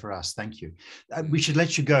task there for us. Thank you. We should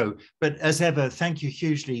let you go, but as ever, thank you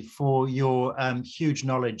hugely for your huge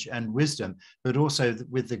knowledge and wisdom, but also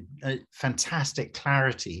with the fantastic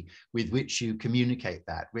clarity with which you communicate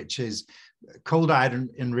that, which is cold-eyed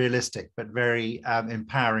and realistic, but very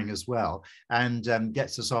empowering as well, and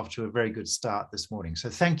gets us off to a very good start this morning. So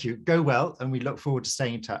thank you. Go well, and we look forward to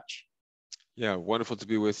staying in touch. Yeah, wonderful to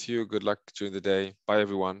be with you. Good luck during the day. Bye,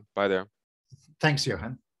 everyone. Bye there. Thanks,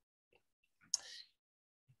 Johan.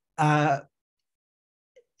 Well,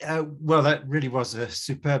 that really was a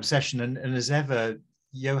superb session, and as ever,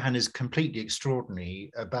 Johan is completely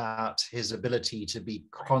extraordinary about his ability to be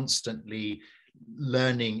constantly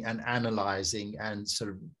learning and analyzing and sort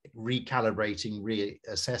of recalibrating,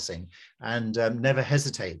 reassessing, and never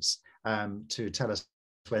hesitates to tell us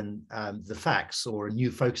when the facts or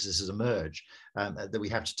new focuses emerge that we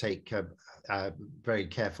have to take pay very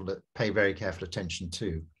careful attention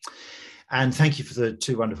to. And thank you for the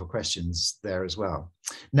two wonderful questions there as well.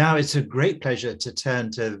 Now it's a great pleasure to turn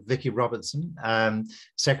to Vicky Robertson,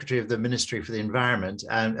 Secretary of the Ministry for the Environment,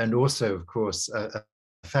 and also, of course, a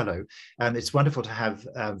fellow. It's wonderful to have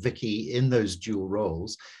Vicky in those dual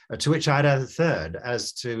roles, to which I'd add a third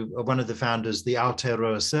as to one of the founders, the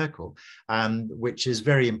Aotearoa Circle, which is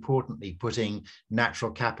very importantly putting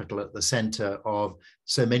natural capital at the center of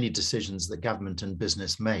so many decisions that government and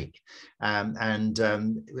business make, and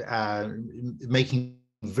making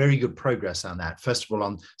very good progress on that. First of all,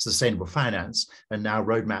 on sustainable finance, and now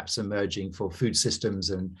roadmaps emerging for food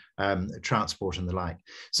systems and transport and the like.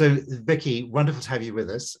 So, Vicky, wonderful to have you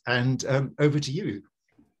with us, and over to you.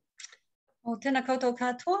 O tēnā koutou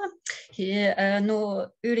katoa, he no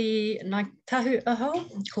uri nai tahu aho,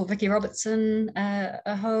 ko Vicky Robertson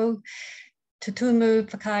aho, tutumu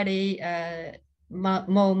whakaari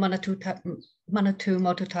mo manatu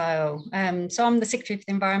motutaio. So I'm the Secretary for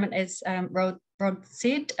the Environment, as Rod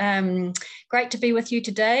said. Great to be with you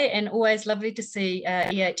today, and always lovely to see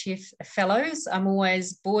EHF fellows. I'm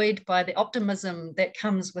always buoyed by the optimism that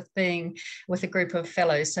comes with being with a group of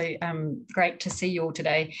fellows. So great to see you all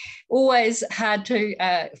today. Always hard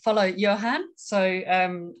to follow Johan. So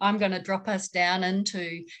I'm going to drop us down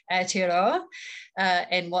into Aotearoa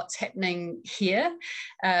and what's happening here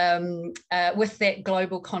with that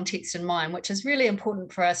global context in mind, which is really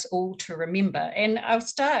important for us all to remember. And I'll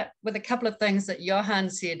start with a couple of things that Johan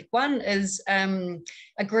said. One is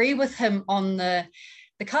agree with him on the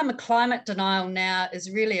kind of climate denial now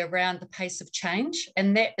is really around the pace of change,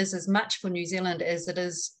 and that is as much for New Zealand as it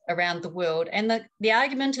is around the world. And the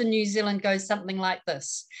argument in New Zealand goes something like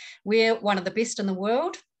this: we're one of the best in the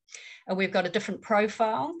world. We've got a different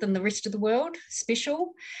profile than the rest of the world,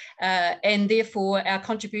 special, and therefore our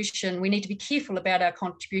contribution, we need to be careful about our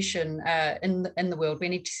contribution in the world. We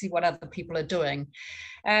need to see what other people are doing.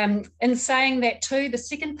 In saying that too, the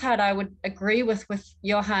second part I would agree with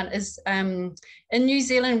Johan is in New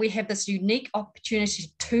Zealand, we have this unique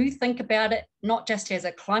opportunity to think about it, not just as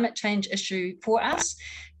a climate change issue for us,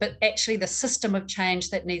 but actually the system of change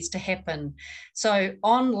that needs to happen. So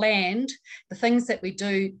on land, the things that we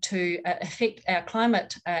do to affect our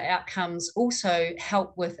climate outcomes also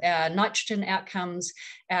help with our nitrogen outcomes,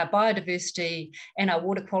 our biodiversity, and our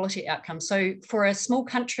water quality outcomes. So for a small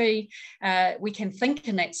country, we can think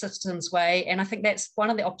in that systems way, and I think that's one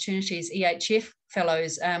of the opportunities EHF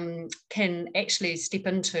fellows can actually step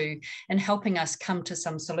into in helping us come to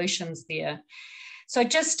some solutions there. So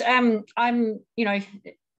just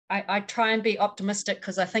I try and be optimistic,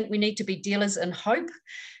 because I think we need to be dealers in hope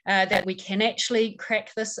that we can actually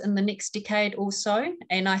crack this in the next decade or so.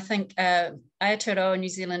 And I think Aotearoa New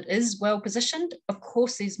Zealand is well positioned. Of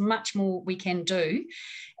course, there's much more we can do,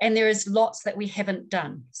 and there is lots that we haven't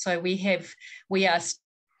done. So we are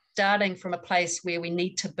starting from a place where we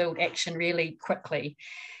need to build action really quickly.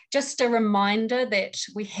 Just a reminder that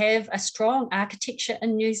we have a strong architecture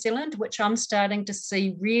in New Zealand, which I'm starting to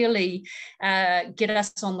see really get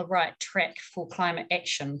us on the right track for climate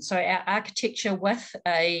action. So our architecture with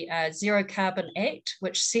a Zero Carbon Act,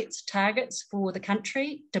 which sets targets for the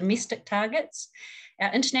country, domestic targets.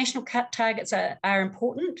 Our international targets are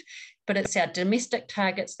important, but it's our domestic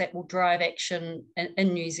targets that will drive action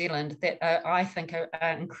in New Zealand that I think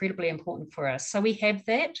are incredibly important for us. So we have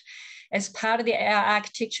that. As part of our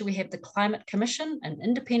architecture, we have the Climate Commission, an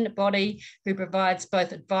independent body who provides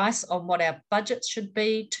both advice on what our budgets should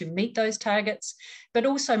be to meet those targets, but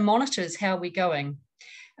also monitors how we're going.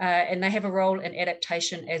 And they have a role in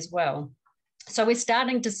adaptation as well. So we're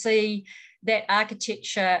starting to see that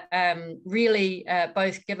architecture really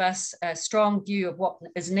both give us a strong view of what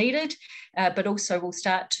is needed, but also we'll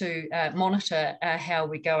start to monitor how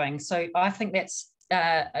we're going. So I think that's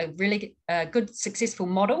a really good, successful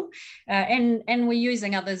model, and we're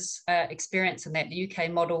using others' experience in that. The UK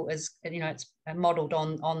model is, it's modelled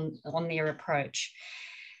on their approach.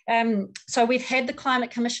 So we've had the Climate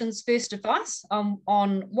Commission's first advice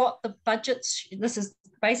on what the budgets. This is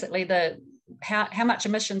basically how much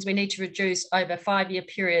emissions we need to reduce over 5-year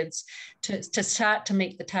periods to start to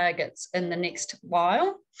meet the targets in the next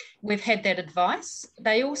while. We've had that advice.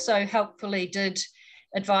 They also helpfully did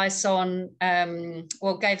advice on,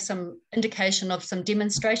 gave some indication of some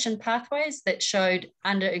demonstration pathways that showed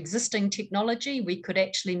under existing technology, we could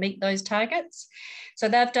actually meet those targets. So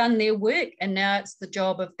they've done their work, and now it's the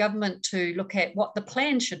job of government to look at what the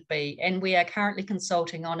plan should be. And we are currently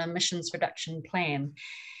consulting on an emissions reduction plan.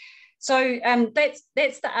 So that's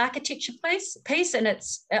the architecture piece, and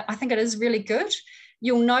I think it is really good.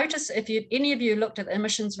 You'll notice if any of you looked at the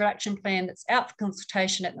emissions reduction plan that's out for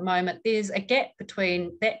consultation at the moment, there's a gap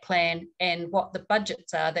between that plan and what the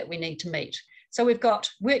budgets are that we need to meet. So we've got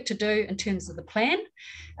work to do in terms of the plan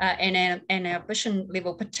and our ambition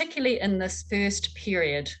level, particularly in this first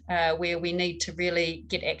period where we need to really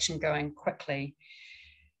get action going quickly.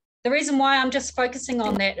 The reason why I'm just focusing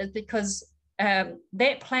on that is because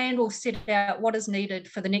that plan will set out what is needed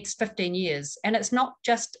for the next 15 years. And it's not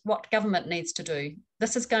just what government needs to do.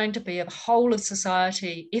 This is going to be a whole of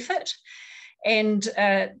society effort. And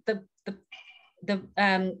the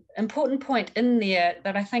important point in there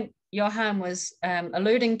that I think Johan was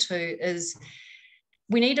alluding to is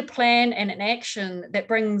we need a plan and an action that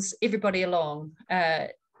brings everybody along.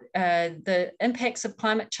 The impacts of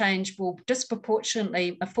climate change will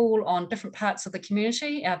disproportionately fall on different parts of the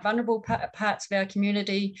community, our vulnerable parts of our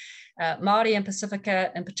community, Māori and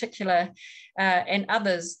Pacifica in particular, and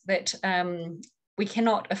others that we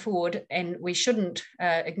cannot afford, and we shouldn't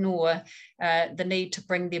ignore the need to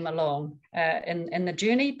bring them along in the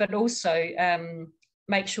journey, but also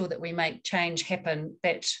make sure that we make change happen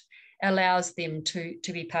that allows them to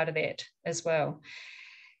be part of that as well.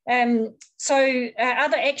 So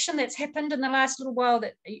other action that's happened in the last little while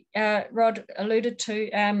that Rod alluded to,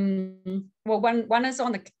 well, one is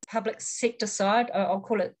on the public sector side. I'll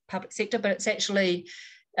call it public sector, but it's actually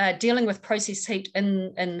dealing with process heat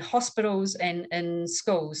in hospitals and in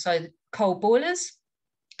schools, so coal boilers.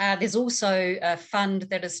 There's also a fund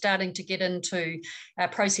that is starting to get into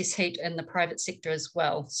process heat in the private sector as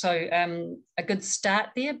well. So a good start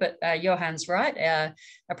there, but Johan's right. Our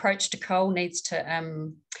approach to coal needs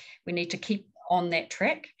to, we need to keep on that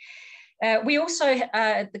track. We also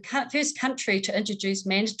are the first country to introduce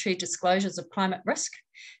mandatory disclosures of climate risk.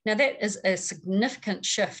 Now that is a significant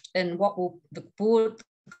shift in what the board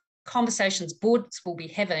conversations boards will be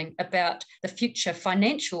having about the future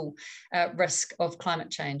financial risk of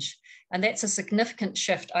climate change. And that's a significant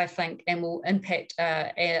shift, I think, and will impact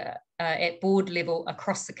at board level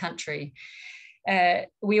across the country.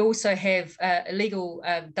 We also have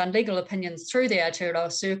done legal opinions through the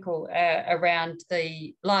Aotearoa Circle around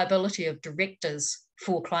the liability of directors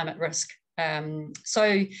for climate risk.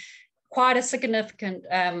 So quite a significant,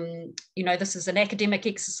 this is an academic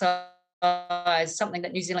exercise, something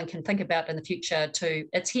that New Zealand can think about in the future too.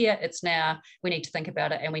 It's here, it's now, we need to think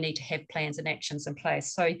about it, and we need to have plans and actions in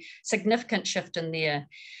place. So significant shift in there.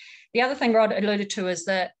 The other thing Rod alluded to is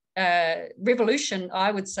that revolution,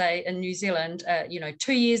 I would say, in New Zealand.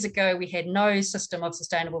 2 years ago, we had no system of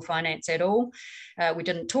sustainable finance at all. We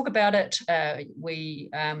didn't talk about it.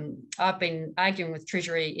 I've been arguing with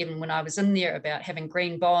Treasury even when I was in there about having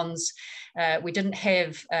green bonds. We didn't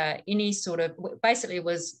have any sort of, basically it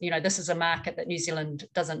was, this is a market that New Zealand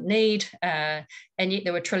doesn't need. And yet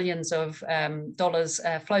there were trillions of dollars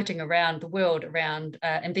floating around the world around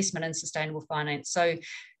investment in sustainable finance. So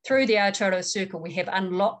through the Aotearoa Circle, we have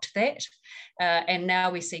unlocked that, and now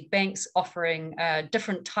we see banks offering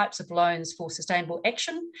different types of loans for sustainable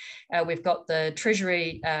action. We've got the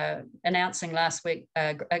Treasury announcing last week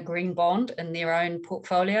a green bond in their own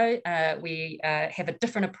portfolio. We have a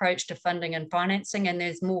different approach to funding and financing, and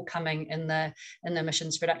there's more coming in the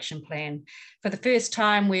emissions reduction plan. For the first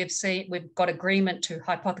time, we've got agreement to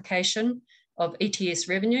hypothecation of ETS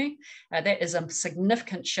revenue. That is a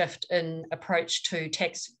significant shift in approach to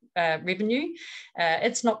tax revenue.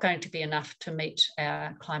 It's not going to be enough to meet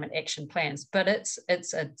our climate action plans, but it's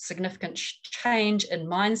a significant change in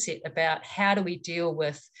mindset about how do we deal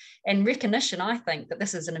with, and recognition, I think, that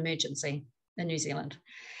this is an emergency in New Zealand.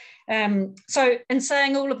 So in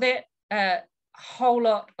saying all of that, a whole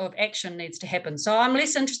lot of action needs to happen. So I'm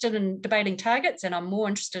less interested in debating targets, and I'm more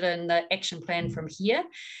interested in the action plan from here.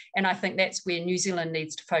 And I think that's where New Zealand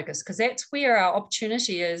needs to focus, because that's where our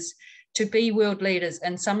opportunity is to be world leaders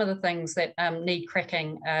in some of the things that need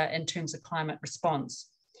cracking in terms of climate response.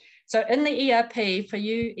 So in the ERP, for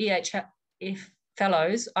you EHF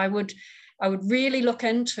fellows, I would really look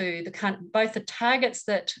into both the targets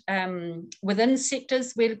that within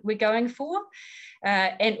sectors we're going for,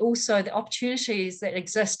 and also the opportunities that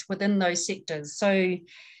exist within those sectors. So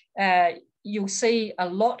you'll see a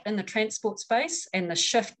lot in the transport space, and the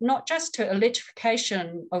shift not just to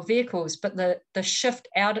electrification of vehicles, but the shift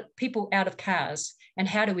people out of cars, and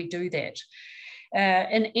how do we do that?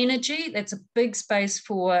 In energy, that's a big space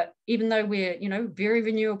for, even though we're very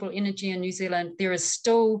renewable energy in New Zealand, there is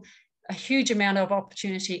still a huge amount of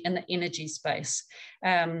opportunity in the energy space.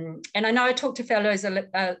 And I know I talked to fellows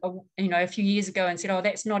a few years ago and said, oh,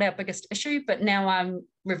 that's not our biggest issue, but now I'm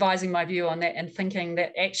revising my view on that and thinking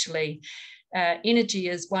that actually energy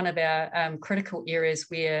is one of our critical areas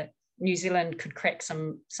where New Zealand could crack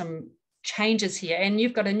some changes here. And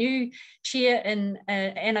you've got a new chair in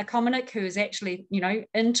Anna Komenik, who is actually,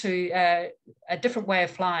 into a different way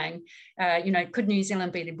of flying. Could New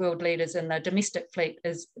Zealand be the world leaders in the domestic fleet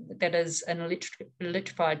that is an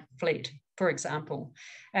electrified fleet, for example?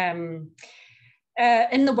 In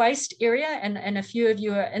the waste area, and a few of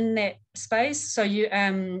you are in that space. So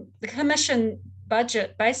the Commission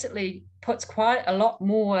budget basically puts quite a lot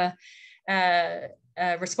more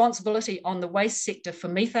responsibility on the waste sector for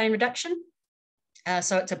methane reduction.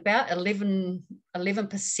 So it's about 11%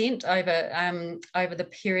 over the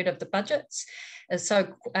period of the budgets. So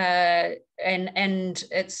and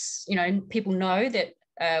it's, people know that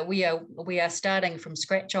we are starting from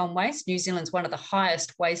scratch on waste. New Zealand's one of the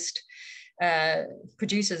highest waste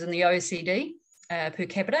producers in the OECD per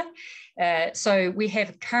capita. So we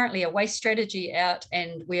have currently a waste strategy out,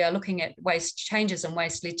 and we are looking at waste changes and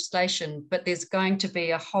waste legislation, but there's going to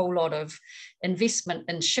be a whole lot of investment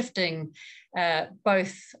in shifting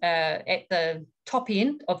both at the top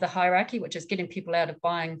end of the hierarchy, which is getting people out of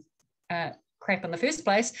buying crap in the first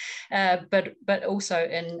place, but also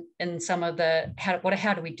in some of the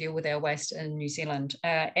how do we deal with our waste in New Zealand,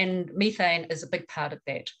 and methane is a big part of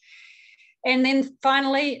that. And then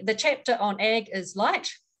finally, the chapter on ag is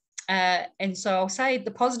light. And so I'll say the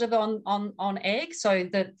positive on ag. So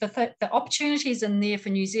the opportunities in there for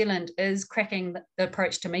New Zealand is cracking the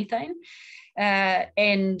approach to methane.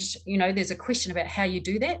 And, there's a question about how you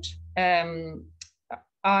do that.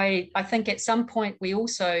 I think at some point we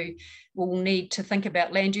also will need to think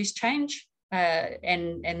about land use change.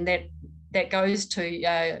 And that goes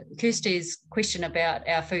to Kirsty's question about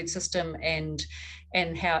our food system and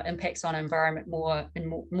how it impacts on environment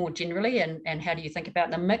more generally, and how do you think about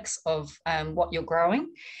the mix of what you're growing.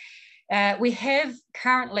 We have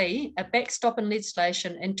currently a backstop in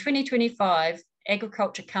legislation. In 2025,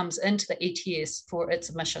 agriculture comes into the ETS for its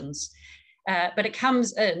emissions, but it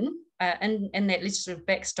comes in that legislative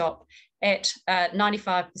backstop at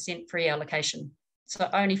 95% free allocation, so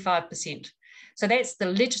only 5%. So that's the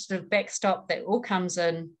legislative backstop that all comes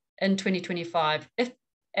in 2025.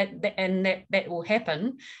 And that will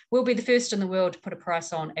happen, we'll be the first in the world to put a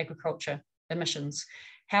price on agriculture emissions.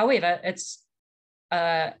 However, it's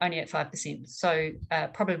only at 5%, so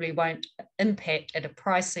probably won't impact at a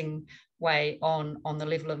pricing way on the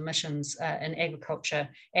level of emissions in agriculture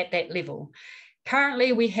at that level.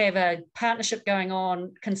 Currently, we have a partnership going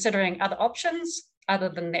on considering other options other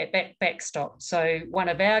than that backstop. So one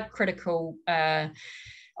of our critical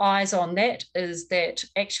eyes on that is that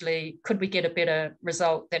actually, could we get a better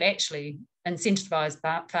result that actually incentivize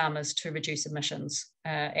farmers to reduce emissions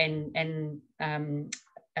and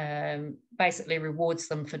basically rewards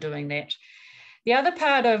them for doing that. The other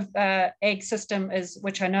part of ag system is,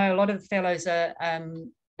 which I know a lot of the fellows are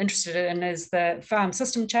interested in, is the farm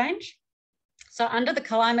system change. So under the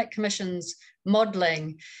Climate Commission's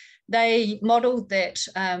modelling, they modelled that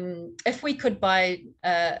if we could by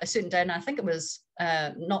a certain date, and I think it was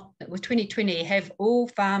 2020, have all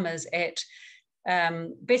farmers at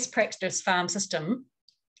best practice farm system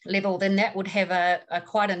level, then that would have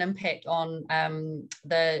quite an impact on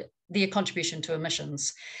their contribution to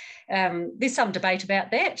emissions. There's some debate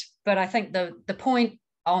about that, but I think the point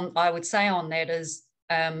I would say on that is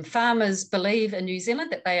farmers believe in New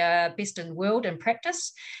Zealand that they are best in the world in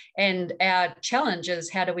practice, and our challenge is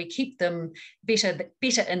how do we keep them better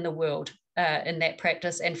in the world in that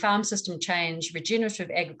practice. And farm system change,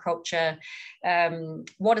 regenerative agriculture,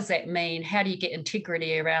 what does that mean? How do you get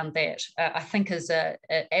integrity around that? I think is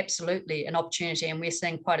absolutely an opportunity, and we're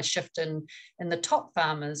seeing quite a shift in the top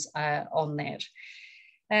farmers on that.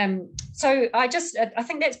 So I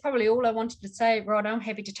think that's probably all I wanted to say, Rod. I'm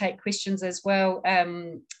happy to take questions as well.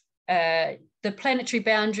 The planetary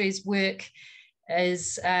boundaries work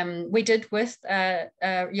is we did with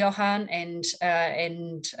Johan, and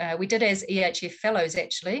we did as EHF Fellows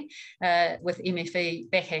actually with MFE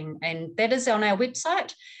backing, and that is on our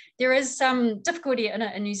website. There is some difficulty in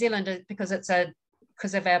it in New Zealand because it's a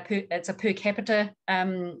per capita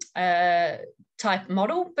type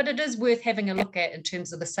model, but it is worth having a look at in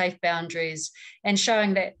terms of the safe boundaries and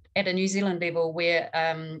showing that at a New Zealand level we're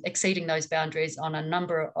exceeding those boundaries on a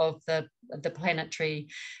number of the planetary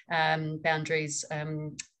boundaries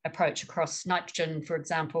approach across nitrogen, for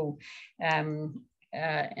example,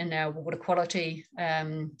 in our water quality.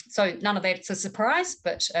 So none of that's a surprise,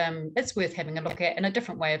 but it's worth having a look at and a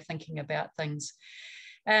different way of thinking about things.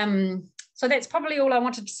 So that's probably all I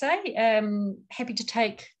wanted to say. Happy to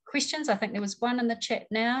take questions. I think there was one in the chat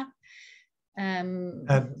now.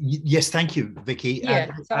 Yes, thank you, Vicky.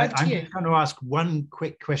 Yeah, so I'm just going to ask one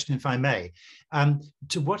quick question, if I may.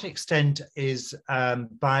 To what extent is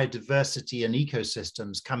biodiversity and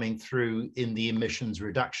ecosystems coming through in the emissions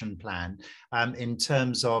reduction plan in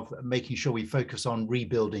terms of making sure we focus on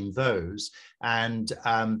rebuilding those and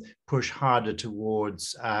push harder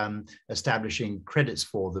towards establishing credits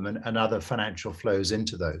for them and other financial flows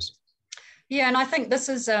into those? Yeah, and I think this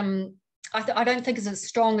is I don't think it's as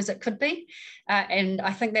strong as it could be. And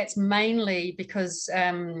I think that's mainly because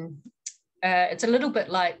it's a little bit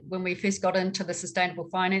like when we first got into the sustainable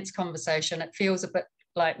finance conversation, it feels a bit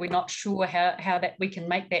like we're not sure how that we can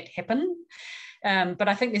make that happen. But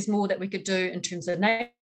I think there's more that we could do in terms of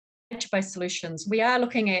nature-based solutions. We are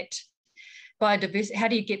looking at biodiversity, how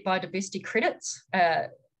do you get biodiversity credits,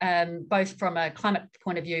 both from a climate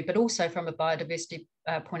point of view, but also from a biodiversity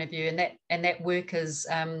point of view. And that work is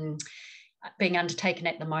being undertaken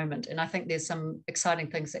at the moment. And I think there's some exciting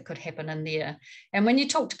things that could happen in there. And when you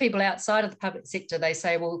talk to people outside of the public sector, they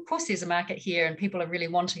say, well, of course there's a market here and people are really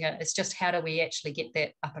wanting it. It's just how do we actually get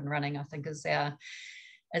that up and running, I think is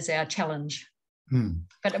our challenge.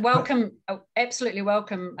 But absolutely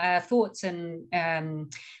welcome thoughts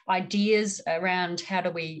and ideas around how do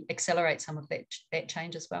we accelerate some of that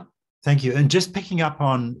change as well. Thank you. And just picking up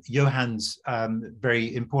on Johan's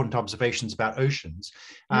very important observations about oceans,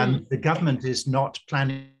 the government is not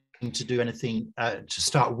planning to do anything to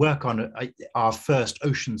start work on our first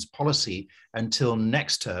oceans policy until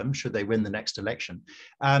next term, should they win the next election.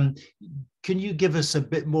 Can you give us a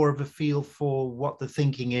bit more of a feel for what the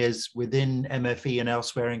thinking is within MFE and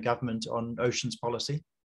elsewhere in government on oceans policy?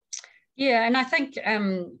 Yeah, and I think,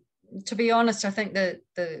 to be honest, I think the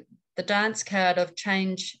dance card of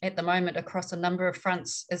change at the moment across a number of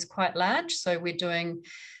fronts is quite large. So we're doing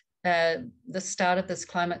the start of this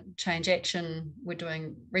climate change action, we're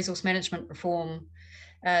doing resource management reform,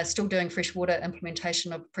 still doing freshwater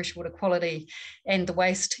implementation of freshwater quality and the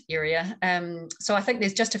waste area. So I think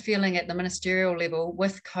there's just a feeling at the ministerial level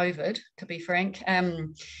with COVID, to be frank,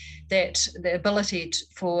 that the ability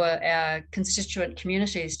for our constituent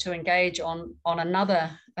communities to engage on another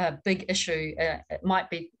big issue might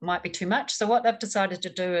be too much. So what they've decided to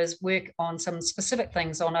do is work on some specific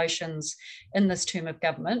things on oceans in this term of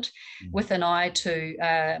government, with an eye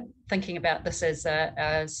to thinking about this as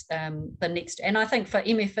the next. And I think for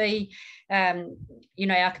MFE, you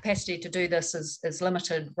know, our capacity to do this is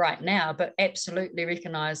limited right now, but absolutely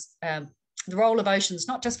recognise the role of oceans,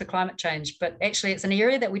 not just for climate change, but actually it's an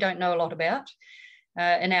area that we don't know a lot about.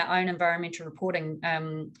 In our own environmental reporting,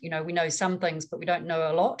 you know, we know some things, but we don't know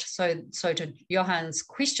a lot. So to Johan's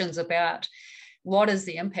questions about what is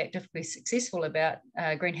the impact if we're successful about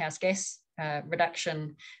greenhouse gas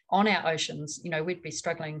reduction on our oceans, you know, we'd be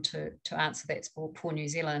struggling to answer that for New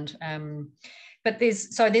Zealand. But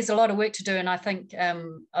there's a lot of work to do, and I think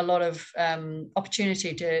a lot of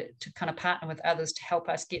opportunity to kind of partner with others to help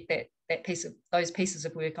us get those pieces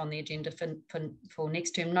of work on the agenda for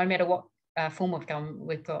next term, no matter what form of government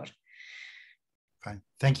we've got. Fine,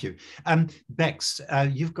 thank you. Bex,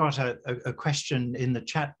 you've got a question in the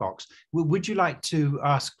chat box. Would you like to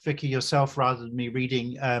ask Vicky yourself rather than me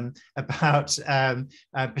reading about,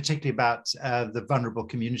 particularly about the vulnerable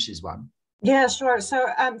communities one? Yeah, sure. So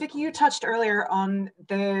Vicky, you touched earlier on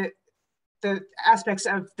the aspects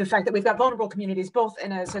of the fact that we've got vulnerable communities, both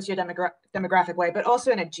in a socio-demographic way, but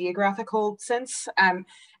also in a geographical sense.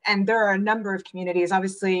 And there are a number of communities.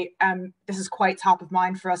 Obviously, this is quite top of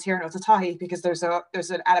mind for us here in Otatahi because there's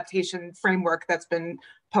an adaptation framework that's been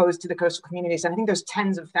posed to the coastal communities. And I think there's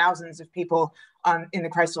tens of thousands of people in the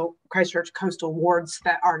Christchurch coastal wards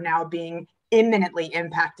that are now being imminently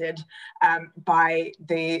impacted by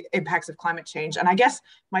the impacts of climate change. And I guess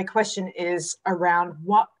my question is around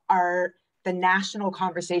what are the national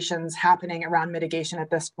conversations happening around mitigation at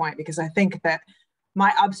this point? Because I think that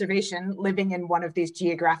my observation living in one of these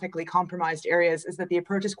geographically compromised areas is that the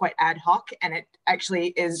approach is quite ad hoc, and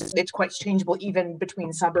it's quite changeable even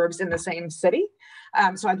between suburbs in the same city.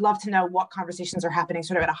 So I'd love to know what conversations are happening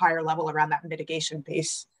sort of at a higher level around that mitigation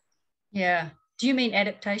piece. Yeah. Do you mean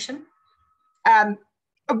adaptation?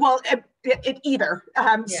 Well, either.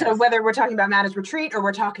 Yes. So whether we're talking about managed retreat or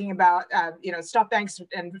we're talking about stop banks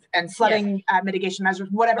and flooding mitigation measures,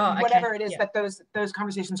 whatever it is that those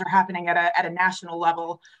conversations are happening at a national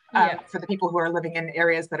level for the people who are living in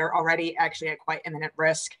areas that are already actually at quite imminent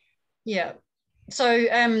risk. Yeah. So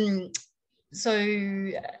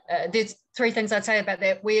there's three things I'd say about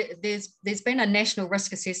that. There's been a national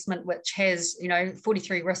risk assessment which has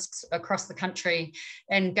 43 risks across the country,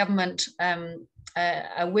 and government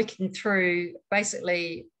are working through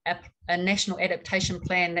basically a national adaptation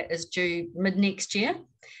plan that is due mid next year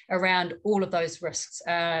around all of those risks.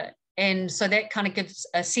 And so that kind of gives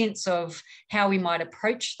a sense of how we might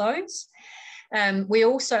approach those. We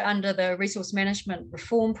also, under the Resource Management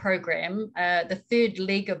Reform Program, the third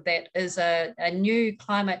leg of that is a new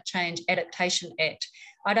Climate Change Adaptation Act.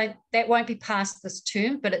 That won't be passed this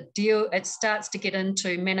term, but it starts to get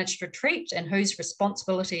into managed retreat and whose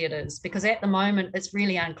responsibility it is, because at the moment it's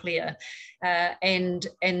really unclear. And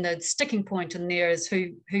the sticking point in there is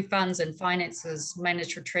who funds and finances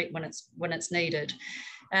managed retreat when it's needed.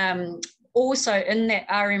 Also in that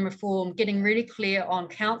RM reform, getting really clear on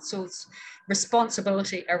council's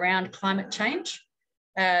responsibility around climate change.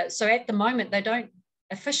 So at the moment, they don't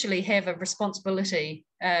officially have a responsibility,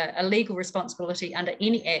 a legal responsibility under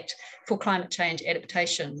any act for climate change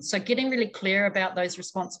adaptation. So getting really clear about those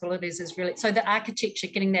responsibilities is really, so the architecture,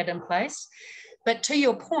 getting that in place. But to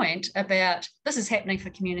your point about this is happening for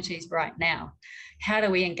communities right now, how do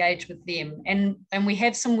we engage with them? And we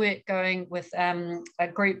have some work going with a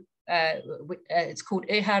group, it's called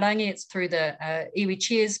EHF, it's through the Iwi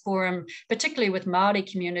Chairs Forum, particularly with Māori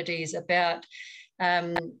communities, about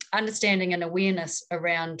understanding and awareness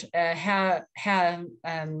around how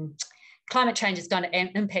climate change is going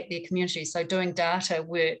to impact their communities. So doing data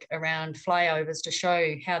work around flyovers to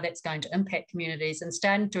show how that's going to impact communities, and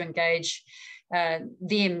starting to engage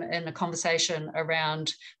them in a conversation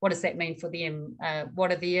around what does that mean for them, what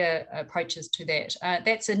are their approaches to that.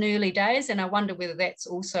 That's in early days, and I wonder whether that's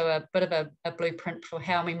also a bit of a blueprint for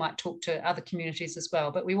how we might talk to other communities as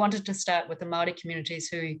well. But we wanted to start with the Māori communities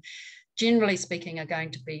who, generally speaking, are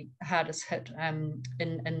going to be hardest hit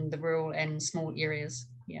in the rural and small areas.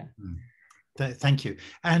 Yeah. Thank you.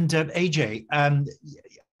 And AJ,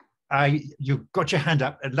 you've got your hand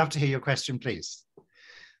up. I'd love to hear your question, please.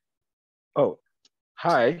 Oh,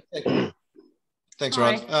 hi. Thanks,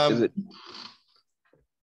 Hi. Rod. Is it?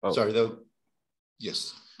 Oh. Sorry, though.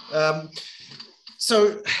 Yes.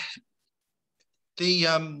 So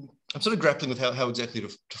I'm sort of grappling with how exactly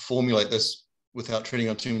to formulate this without treading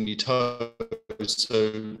on too many toes.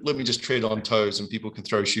 So let me just tread on toes, and people can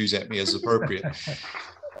throw shoes at me as appropriate.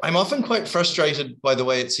 I'm often quite frustrated by the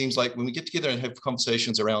way it seems like when we get together and have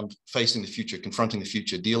conversations around facing the future, confronting the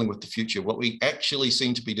future, dealing with the future, what we actually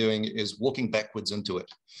seem to be doing is walking backwards into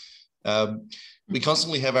it. We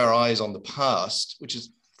constantly have our eyes on the past, which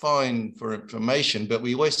is fine for information, but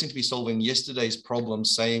we always seem to be solving yesterday's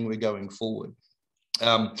problems, saying we're going forward.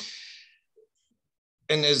 And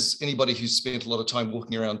as anybody who's spent a lot of time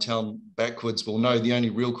walking around town backwards will know, the only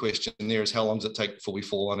real question there is how long does it take before we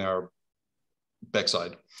fall on our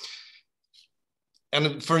backside?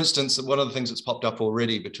 And for instance, one of the things that's popped up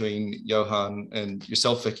already between Johan and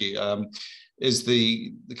yourself, Vicky, is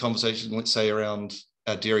the conversation, let's say, around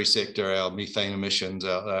our dairy sector, our methane emissions,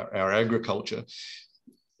 our agriculture.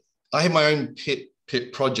 I have my own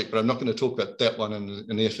pet project, but I'm not going to talk about that one in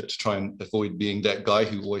an effort to try and avoid being that guy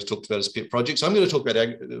who always talks about his pet project. So I'm going to talk about,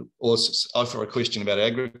 or offer a question about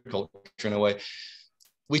agriculture in a way.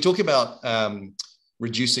 We talk about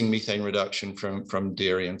reducing methane reduction from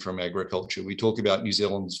dairy and from agriculture. We talk about New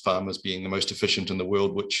Zealand's farmers being the most efficient in the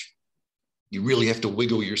world, which you really have to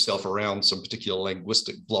wiggle yourself around some particular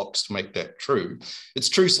linguistic blocks to make that true. It's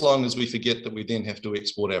true so long as we forget that we then have to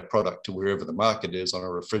export our product to wherever the market is on a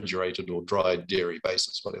refrigerated or dried dairy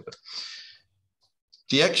basis, whatever.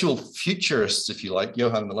 The actual futurists, if you like,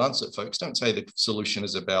 Johan and the Lancet folks, don't say the solution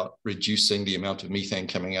is about reducing the amount of methane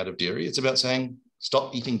coming out of dairy. It's about saying,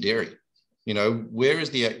 stop eating dairy. You know, what's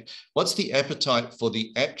the appetite for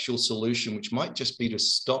the actual solution, which might just be to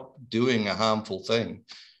stop doing a harmful thing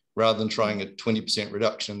rather than trying a 20%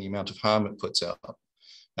 reduction in the amount of harm it puts out.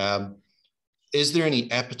 Is there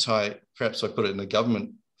any appetite, perhaps I put it in the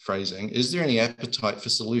government phrasing, is there any appetite for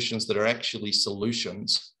solutions that are actually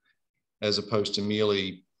solutions as opposed to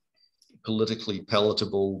merely politically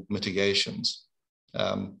palatable mitigations?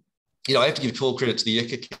 You know, I have to give full credit to the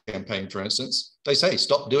ECA campaign, for instance. They say,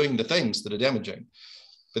 stop doing the things that are damaging.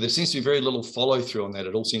 But there seems to be very little follow through on that.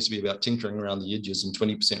 It all seems to be about tinkering around the edges and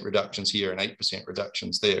 20% reductions here and 8%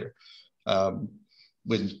 reductions there.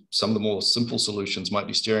 When some of the more simple solutions might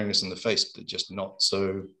be staring us in the face, but just not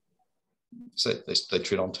so they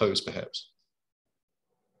tread on toes, perhaps.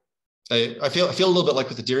 I feel a little bit like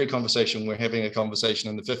with the dairy conversation, we're having a conversation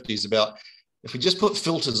in the 50s about if we just put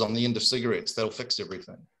filters on the end of cigarettes, that'll fix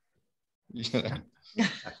everything. You know?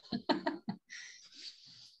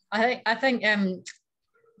 I think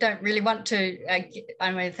don't really want to, I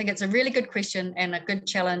mean, I think it's a really good question and a good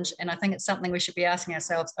challenge. And I think it's something we should be asking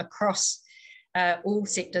ourselves across all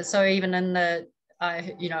sectors. So even in the,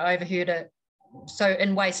 you know, I overheard it. So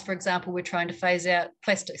in waste, for example, we're trying to phase out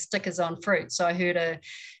plastic stickers on fruit. So I heard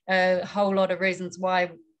a whole lot of reasons why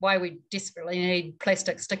we desperately need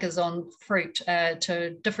plastic stickers on fruit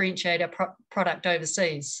to differentiate our product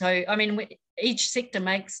overseas. So, I mean, each sector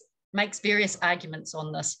makes various arguments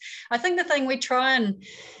on this. I think the thing we try and,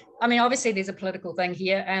 I mean, obviously there's a political thing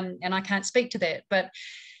here, and I can't speak to that, but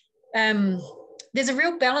there's a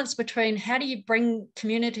real balance between how do you bring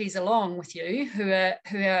communities along with you who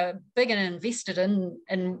are big and invested in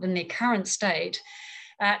their current state,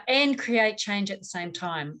 and create change at the same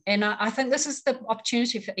time. And I think this is the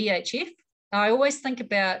opportunity for EHF. I always think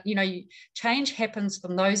about, you know, change happens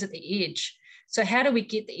from those at the edge. So how do we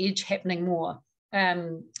get the edge happening more?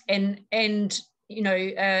 And you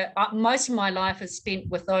know, most of my life is spent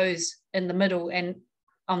with those in the middle and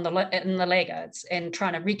in the laggards, and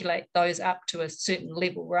trying to regulate those up to a certain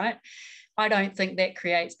level, right? I don't think that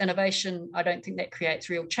creates innovation. I don't think that creates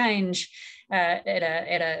real change at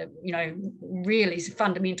a you know, really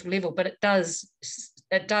fundamental level, but it does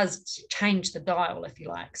change the dial, if you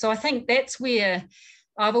like. So I think that's where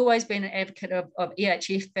I've always been an advocate of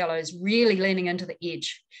EHF fellows really leaning into the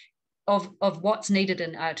edge of what's needed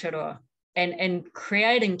in Aotearoa. And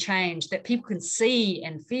creating change that people can see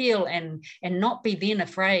and feel and not be then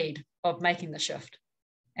afraid of making the shift.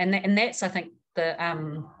 And that's, I think,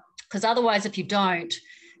 the because otherwise, if you don't,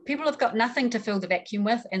 people have got nothing to fill the vacuum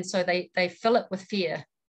with, and so they fill it with fear.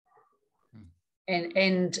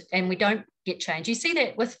 And we don't get change. You see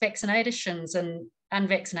that with vaccinations and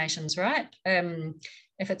unvaccinations, right?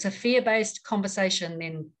 If it's a fear-based conversation,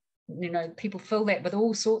 then, you know, people fill that with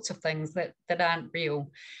all sorts of things that aren't real.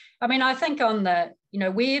 I mean, I think on the, you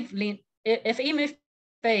know, if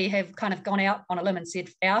MFB have kind of gone out on a limb and said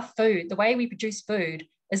our food, the way we produce food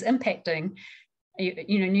is impacting,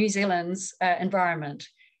 you know, New Zealand's environment.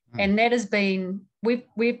 And that has been,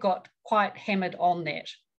 we've got quite hammered on that.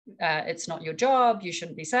 It's not your job, you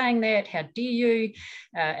shouldn't be saying that, how dare you,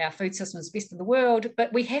 our food system is best in the world.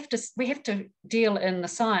 But we have to deal in the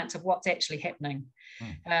science of what's actually happening.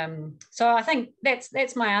 So I think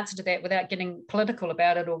that's my answer to that, without getting political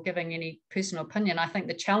about it or giving any personal opinion. I think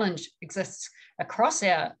the challenge exists across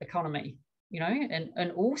our economy, you know,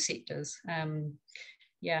 in all sectors.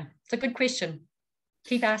 Yeah, it's a good question.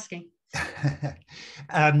 Keep asking.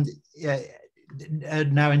 Yeah.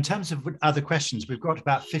 Now, in terms of other questions, we've got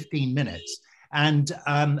about 15 minutes, and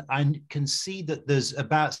I can see that there's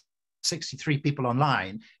about 63 people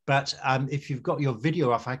online, but if you've got your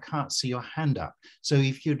video off, I can't see your hand up. So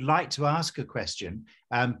if you'd like to ask a question,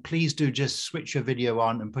 please do just switch your video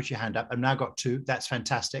on and put your hand up. I've now got 2. That's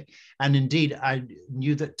fantastic. And indeed, I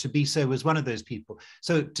knew that Tabiso was one of those people.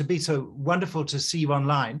 So Tabiso, wonderful to see you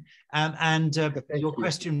online. And your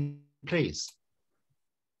question, please.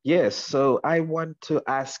 Yes, so I want to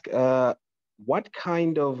ask, what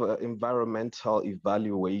kind of environmental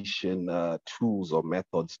evaluation tools or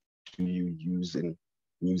methods do you use in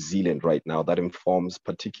New Zealand right now that informs,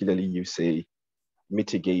 particularly, you say,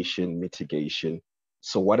 mitigation?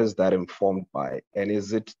 So what is that informed by? And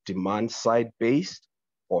is it demand side based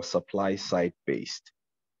or supply side based?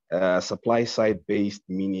 Supply side based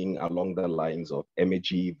meaning along the lines of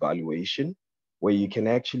energy evaluation, where you can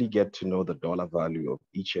actually get to know the dollar value of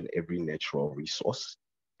each and every natural resource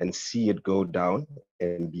and see it go down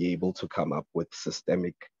and be able to come up with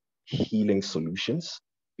systemic healing solutions,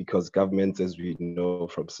 because governments, as we know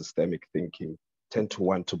from systemic thinking, tend to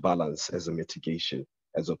want to balance as a mitigation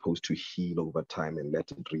as opposed to heal over time and let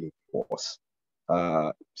it reinforce.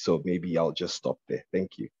 So maybe I'll just stop there.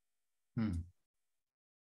 Thank you.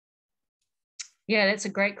 Yeah, that's a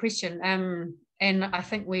great question. And I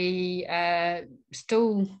think we are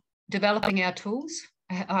still developing our tools,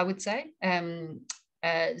 I would say.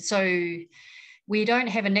 So we don't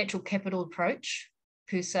have a natural capital approach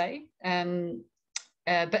per se,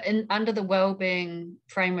 but under the wellbeing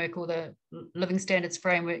framework or the living standards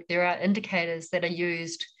framework, there are indicators that are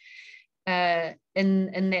used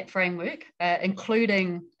in that framework,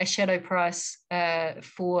 including a shadow price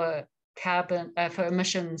for carbon, for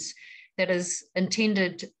emissions, that is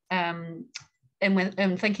intended. And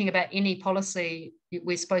when thinking about any policy,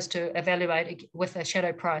 we're supposed to evaluate with a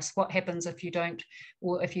shadow price what happens if you don't,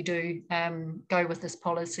 or if you do go with this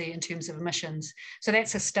policy in terms of emissions. So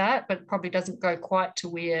that's a start, but probably doesn't go quite to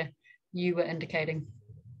where you were indicating.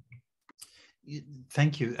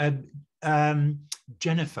 Thank you.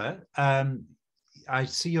 Jennifer, I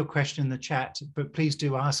see your question in the chat, but please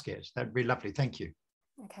do ask it. That'd be lovely. Thank you.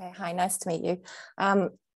 Okay. Hi, nice to meet you.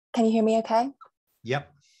 Can you hear me okay?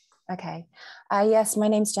 Yep. Okay. Yes, my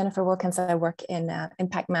name's Jennifer Wilkins. I work in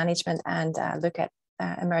impact management and look at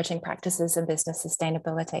emerging practices in business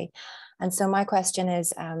sustainability. And so my question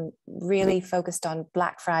is really focused on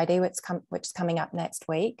Black Friday, which is coming up next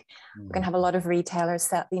week. We're going to have a lot of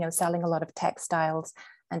retailers selling a lot of textiles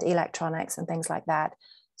and electronics and things like that.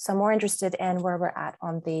 So I'm more interested in where we're at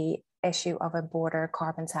on the issue of a border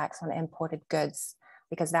carbon tax on imported goods,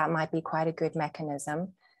 because that might be quite a good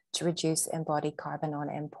mechanism to reduce embodied carbon on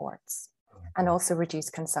imports and also reduce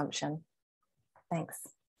consumption. Thanks.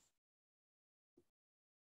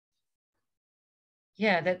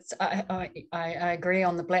 Yeah, that's I agree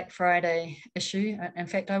on the Black Friday issue. In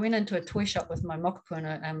fact, I went into a toy shop with my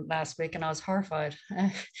mokopuna last week, and I was horrified.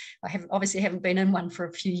 I obviously haven't been in one for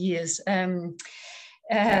a few years. But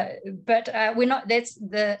we're not. That's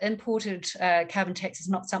the imported carbon tax is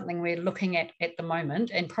not something we're looking at the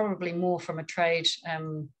moment, and probably more from a trade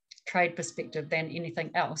perspective than anything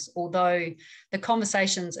else. Although the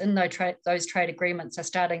conversations in those trade agreements are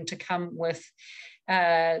starting to come with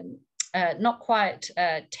not quite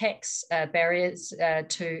tax barriers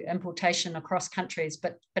to importation across countries,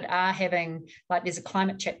 but are having, like, there's a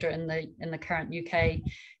climate chapter in the current UK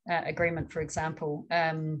agreement, for example.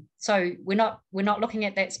 So we're not looking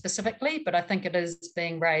at that specifically, but I think it is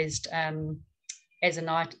being raised as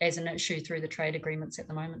an issue through the trade agreements at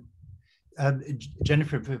the moment.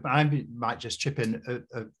 Jennifer, if I might just chip in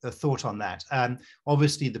a thought on that.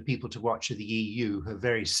 Obviously, the people to watch are the EU, who are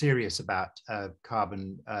very serious about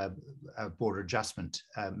carbon border adjustment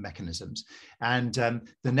mechanisms. And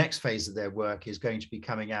the next phase of their work is going to be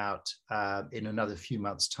coming out in another few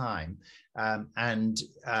months' time. And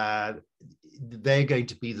they're going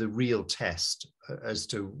to be the real test as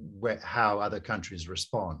to how other countries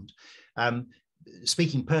respond.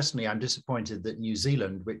 Speaking personally, I'm disappointed that New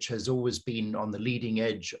Zealand, which has always been on the leading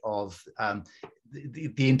edge of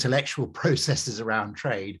the intellectual processes around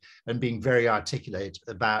trade and being very articulate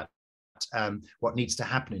about what needs to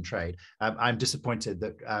happen in trade, I'm disappointed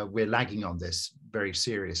that we're lagging on this very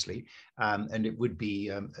seriously. And it would be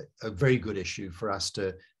a very good issue for us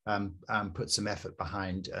to put some effort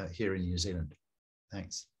behind here in New Zealand.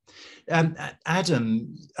 Thanks.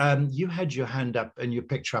 Adam, you had your hand up and your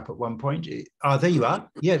picture up at one point. Oh, there you are.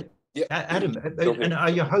 Yeah. Adam, and are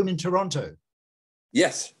you home in Toronto?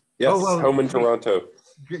 Yes. Yes. Oh, well, home in Toronto.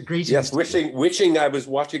 Greetings. Yes. Wishing I was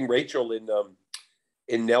watching Rachel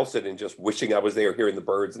in Nelson and just wishing I was there hearing the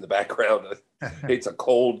birds in the background. It's a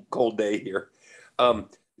cold day here.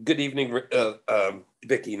 Good evening,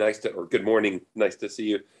 Vicky. Good morning. Nice to see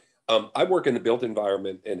you. I work in the built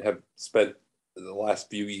environment and have spent the last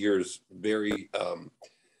few years very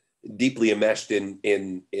deeply enmeshed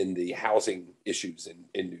in the housing issues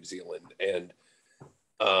in New Zealand, and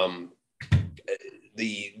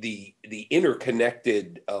the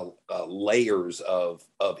interconnected layers of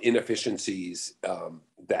inefficiencies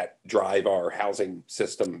that drive our housing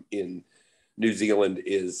system in New Zealand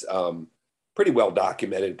is pretty well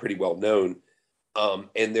documented, pretty well known,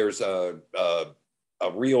 and there's a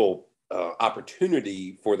real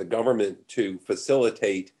opportunity for the government to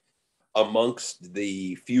facilitate amongst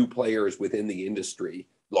the few players within the industry,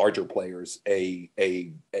 larger players, a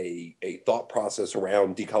thought process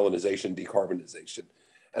around decolonization, decarbonization.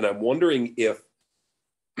 And I'm wondering if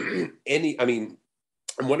any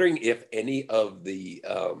of the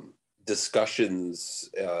discussions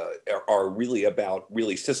are really about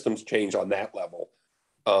systems change on that level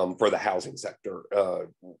for the housing sector.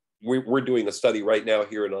 We're doing a study right now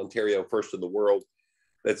here in Ontario, first in the world,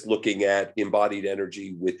 that's looking at embodied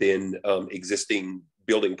energy within existing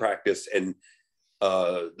building practice. And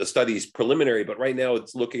the study's preliminary, but right now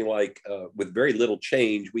it's looking like with very little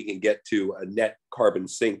change, we can get to a net carbon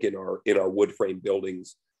sink in our wood frame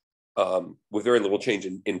buildings with very little change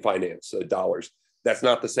in finance dollars. That's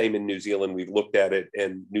not the same in New Zealand. We've looked at it,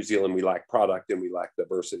 and New Zealand, we lack product and we lack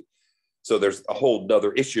diversity. So there's a whole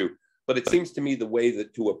nother issue. But it seems to me the way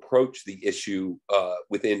that to approach the issue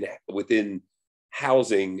within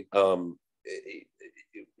housing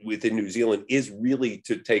within New Zealand is really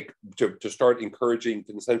to start encouraging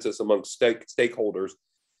consensus amongst stakeholders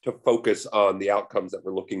to focus on the outcomes that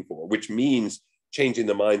we're looking for, which means changing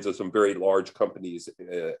the minds of some very large companies.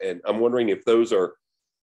 And I'm wondering if those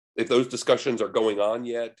discussions are going on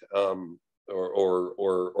yet,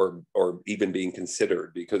 or even being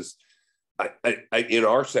considered, because I in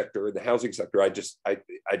our sector, in the housing sector, I just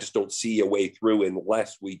don't see a way through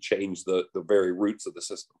unless we change the very roots of the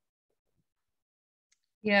system.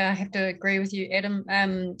 Yeah, I have to agree with you, Adam.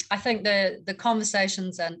 I think the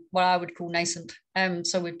conversations are what I would call nascent.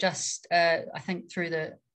 So we've just, I think through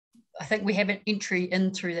the I think we have an entry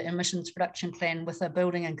in through the emissions reduction plan with a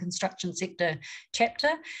building and construction sector chapter,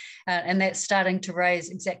 and that's starting to raise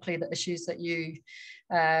exactly the issues that you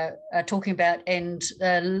are talking about. And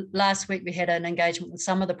last week we had an engagement with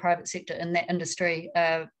some of the private sector in that industry,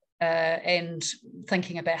 and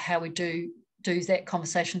thinking about how we do that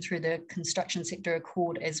conversation through the construction sector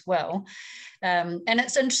accord as well. And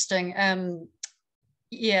it's interesting.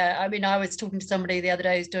 Yeah, I mean, I was talking to somebody the other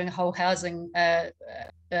day who's doing a whole housing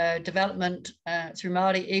development through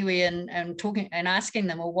Māori iwi, and talking and asking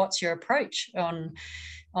them, well, what's your approach on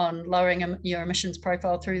lowering your emissions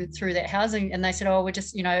profile through that housing? And they said, oh, we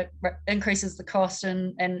just, you know, increases the cost,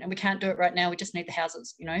 and we can't do it right now. We just need the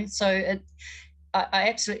houses, you know. So I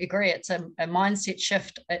absolutely agree. It's a mindset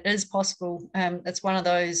shift. It is possible. It's one of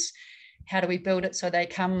those, how do we build it so they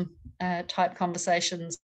come type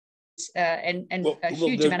conversations. And a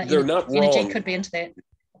huge amount of energy could be into that.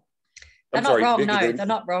 They're not wrong, no, they're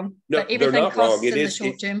not wrong. No, but everything not costs wrong. in the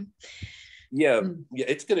short term. Yeah,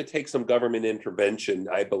 it's going to take some government intervention,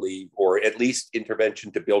 I believe, or at least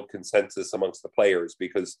intervention to build consensus amongst the players,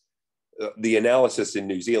 because the analysis in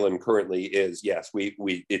New Zealand currently is, yes,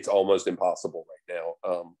 it's almost impossible right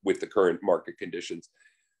now with the current market conditions.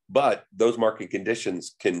 But those market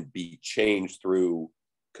conditions can be changed through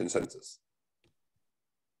consensus.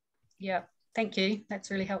 Yeah, thank you. That's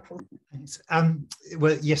really helpful. Thanks.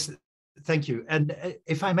 Well, yes, thank you. And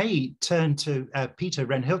if I may turn to Peter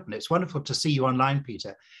Wren-Hilton, it's wonderful to see you online,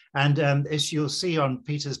 Peter. And as you'll see on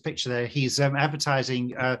Peter's picture there, he's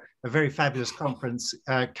advertising a very fabulous conference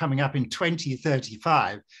coming up in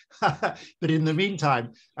 2035. But in the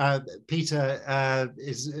meantime, Peter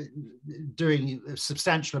is doing a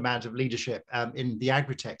substantial amount of leadership in the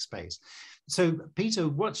agri-tech space. So, Peter,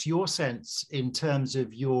 what's your sense in terms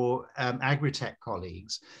of your agri-tech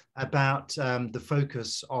colleagues about the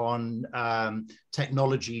focus on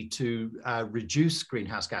technology to reduce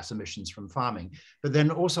greenhouse gas emissions from farming, but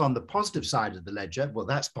then also on the positive side of the ledger? Well,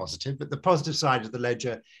 that's positive, but the positive side of the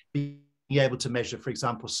ledger, being able to measure, for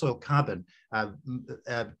example, soil carbon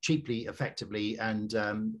cheaply, effectively, and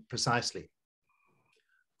precisely.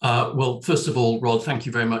 Well, first of all, Rod, thank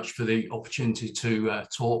you very much for the opportunity to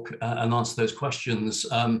talk and answer those questions.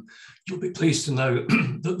 You'll be pleased to know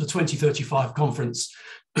that the 2035 conference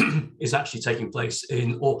is actually taking place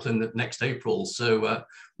in Auckland next April, so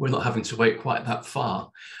we're not having to wait quite that far.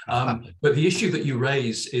 But the issue that you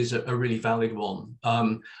raise is a really valid one,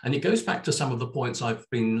 and it goes back to some of the points I've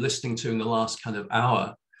been listening to in the last kind of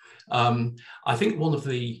hour. I think one of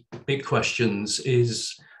the big questions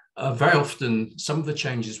is, very often, some of the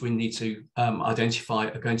changes we need to identify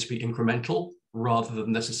are going to be incremental rather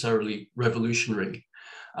than necessarily revolutionary.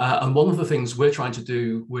 And one of the things we're trying to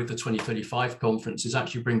do with the 2035 conference is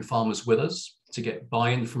actually bring farmers with us to get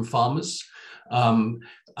buy-in from farmers. And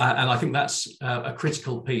I think that's a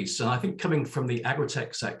critical piece. And I think coming from the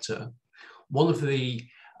agri-tech sector, one of the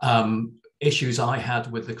issues I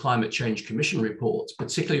had with the Climate Change Commission report,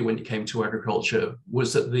 particularly when it came to agriculture,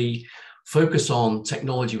 was that the focus on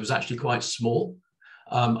technology was actually quite small.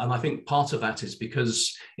 And I think part of that is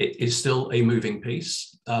because it is still a moving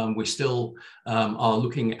piece. We still are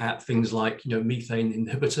looking at things like, you know, methane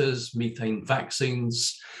inhibitors, methane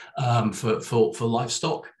vaccines for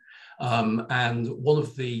livestock. And one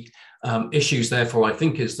of the issues, therefore, I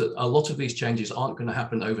think, is that a lot of these changes aren't going to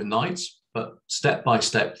happen overnight, but step by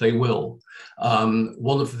step they will.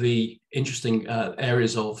 One of the interesting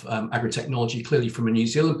areas of agri-technology, clearly from a New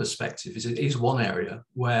Zealand perspective, is it is one area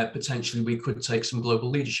where potentially we could take some global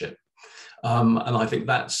leadership. And I think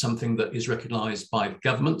that's something that is recognised by the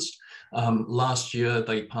government. Last year,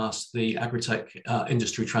 they passed the Agri-Tech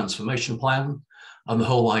Industry Transformation Plan. And the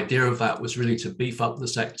whole idea of that was really to beef up the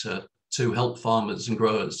sector to help farmers and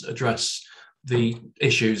growers address the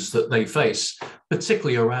issues that they face,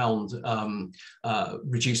 particularly around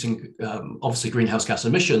reducing, obviously, greenhouse gas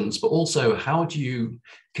emissions, but also how do you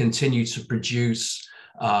continue to produce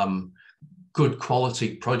good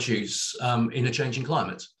quality produce in a changing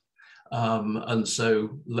climate? And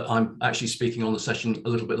so I'm actually speaking on the session a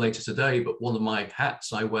little bit later today, but one of my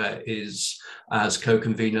hats I wear is as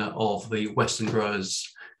co-convener of the Western Growers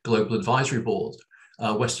Global Advisory Board.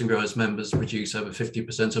 Western Growers members produce over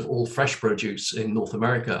 50% of all fresh produce in North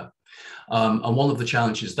America. And one of the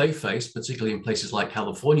challenges they face, particularly in places like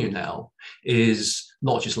California now, is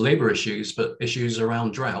not just labor issues, but issues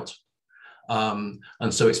around drought. And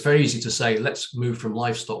so it's very easy to say, let's move from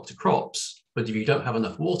livestock to crops. But if you don't have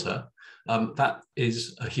enough water, that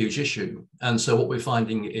is a huge issue. And so what we're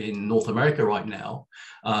finding in North America right now,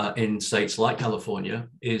 in states like California,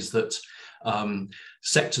 is that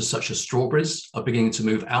sectors such as strawberries are beginning to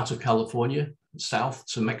move out of California south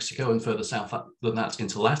to Mexico and further south than that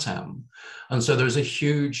into LATAM. And so there's a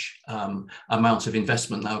huge amount of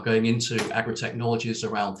investment now going into agri-technologies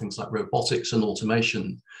around things like robotics and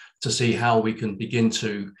automation to see how we can begin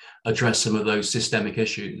to address some of those systemic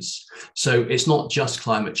issues. So it's not just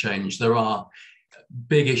climate change. There are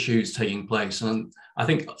big issues taking place. And I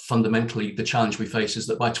think fundamentally the challenge we face is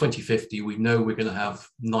that by 2050, we know we're going to have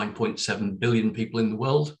 9.7 billion people in the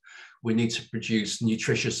world. We need to produce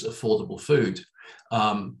nutritious, affordable food.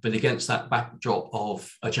 But against that backdrop of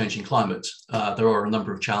a changing climate, there are a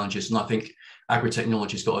number of challenges. And I think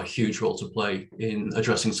agri-technology's got a huge role to play in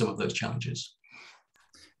addressing some of those challenges.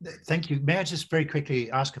 Thank you. May I just very quickly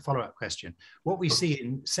ask a follow-up question? What we see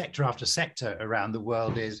in sector after sector around the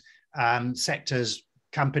world is sectors,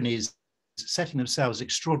 companies setting themselves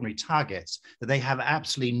extraordinary targets that they have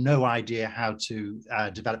absolutely no idea how to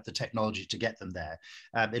develop the technology to get them there.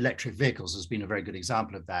 Electric vehicles has been a very good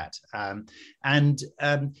example of that.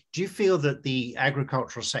 Do you feel that the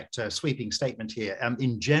agricultural sector sweeping statement here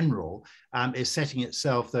in general is setting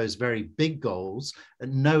itself those very big goals,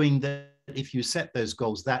 knowing that if you set those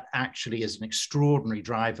goals, that actually is an extraordinary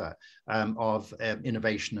driver of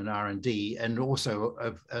innovation and R&D, and also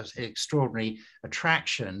of extraordinary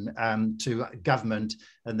attraction to government,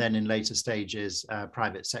 and then in later stages,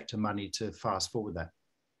 private sector money to fast forward that?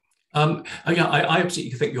 Yeah, I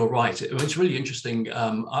absolutely think you're right. It's really interesting.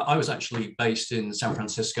 I was actually based in San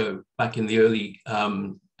Francisco back in the early,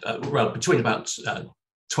 well, between about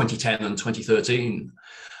 2010 and 2013.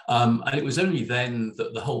 And it was only then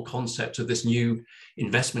that the whole concept of this new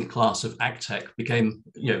investment class of agtech became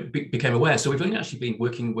aware. So we've only actually been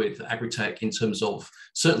working with agritech in terms of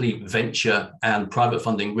certainly venture and private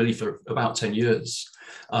funding really for about 10 years.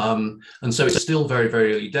 And so it's still very,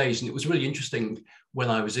 very early days. And it was really interesting when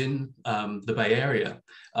I was in the Bay Area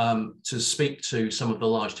to speak to some of the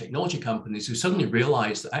large technology companies who suddenly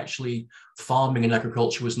realized that actually farming and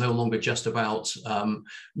agriculture was no longer just about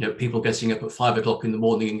people getting up at 5 o'clock in the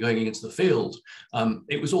morning and going into the field.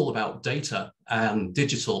 It was all about data and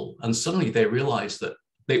digital. And suddenly they realized that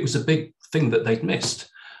it was a big thing that they'd missed.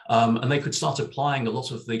 And they could start applying a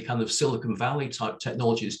lot of the kind of Silicon Valley type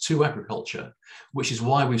technologies to agriculture, which is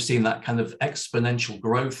why we've seen that kind of exponential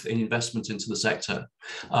growth in investment into the sector.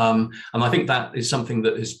 And I think that is something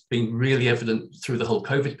that has been really evident through the whole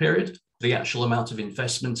COVID period. The actual amount of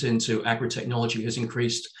investment into agri-technology has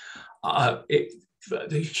increased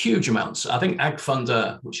huge amounts. I think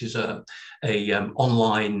AgFunder, which is a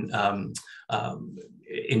online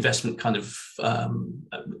investment kind of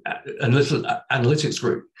analytics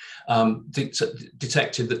group,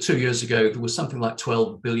 detected that 2 years ago there was something like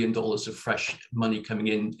 $12 billion of fresh money coming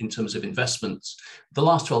in terms of investments. The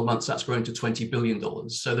last 12 months that's grown to $20 billion.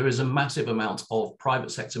 So there is a massive amount of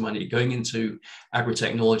private sector money going into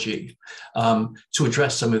agri-technology to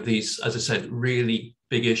address some of these, as I said, really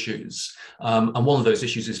big issues. And one of those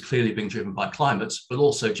issues is clearly being driven by climate, but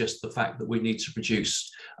also just the fact that we need to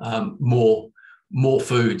produce more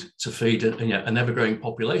food to feed an ever-growing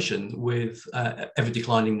population with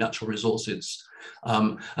ever-declining natural resources.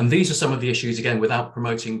 And these are some of the issues, again, without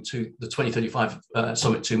promoting to the 2035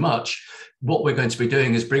 summit too much. What we're going to be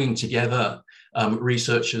doing is bringing together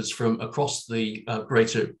researchers from across the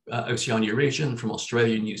greater Oceania region, from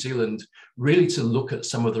Australia and New Zealand, really to look at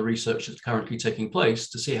some of the research that's currently taking place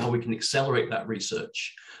to see how we can accelerate that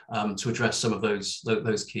research to address some of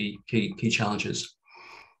those key challenges.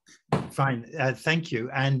 Fine, thank you.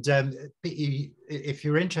 And if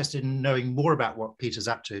you're interested in knowing more about what Peter's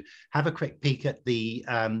up to, have a quick peek at the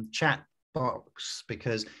chat box,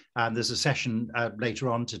 because there's a session later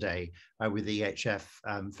on today with the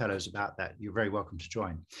EHF fellows about that. You're very welcome to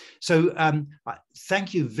join. So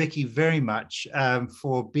thank you, Vicky, very much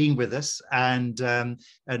for being with us, and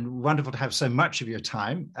wonderful to have so much of your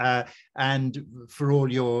time, and for all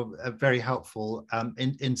your very helpful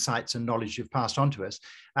insights and knowledge you've passed on to us.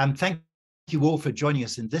 Thank you all for joining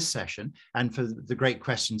us in this session and for the great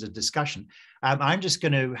questions and discussion. I'm just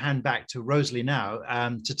going to hand back to Rosalie now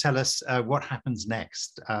to tell us what happens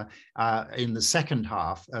next in the second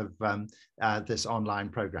half of this online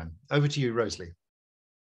program. Over to you, Rosalie.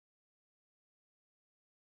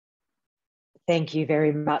 Thank you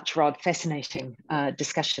very much, Rod. Fascinating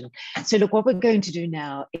discussion. So look, what we're going to do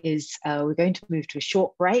now is we're going to move to a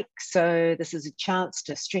short break. So this is a chance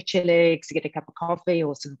to stretch your legs, get a cup of coffee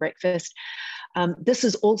or some breakfast. This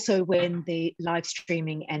is also when the live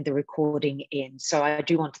streaming and the recording ends. So I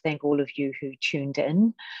do want to thank all of you who tuned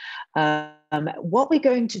in. What we're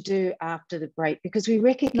going to do after the break, because we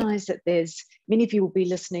recognize that many of you will be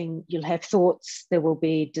listening, you'll have thoughts, there will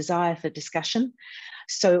be desire for discussion.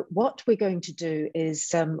 So what we're going to do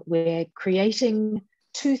is we're creating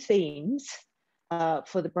 2 themes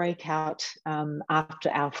for the breakout after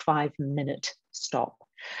our 5-minute stop.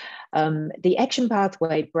 The action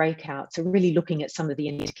pathway breakouts are really looking at some of the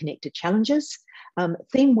interconnected challenges.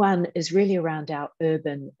 Theme 1 is really around our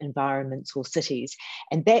urban environments or cities,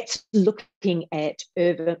 and that's looking at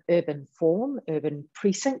urban form, urban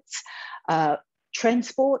precincts,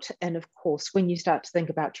 transport, and of course, when you start to think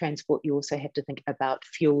about transport, you also have to think about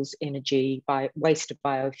fuels, energy, waste of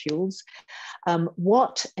biofuels,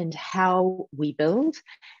 what and how we build,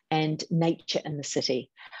 and nature in the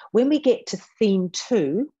city. When we get to theme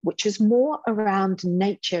 2, which is more around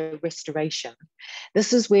nature restoration,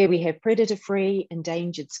 this is where we have predator-free,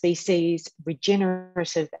 endangered species,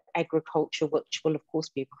 regenerative agriculture, which will of course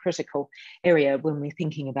be a critical area when we're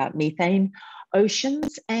thinking about methane,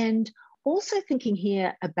 oceans, and also thinking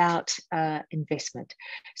here about investment.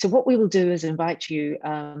 So what we will do is invite you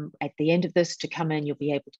at the end of this to come in. You'll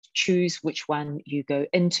be able to choose which one you go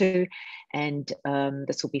into, and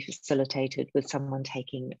this will be facilitated with someone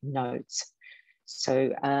taking notes.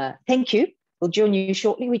 So thank you. We'll join you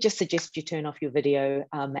shortly. We just suggest you turn off your video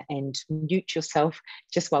and mute yourself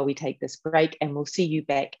just while we take this break, and we'll see you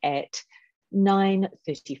back at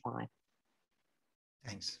 9:35.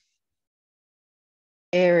 Thanks.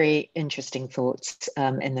 Very interesting thoughts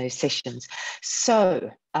in those sessions.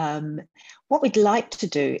 So what we'd like to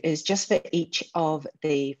do is just for each of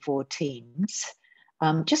the 4 teams,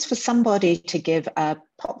 just for somebody to give a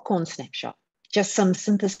popcorn snapshot, just some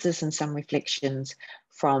synthesis and some reflections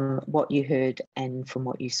from what you heard and from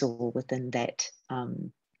what you saw within that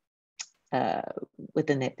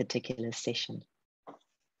particular session.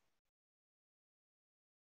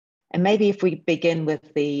 And maybe if we begin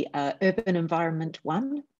with the urban environment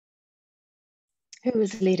 1, who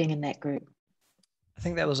was leading in that group? I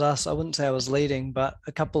think that was us. I wouldn't say I was leading, but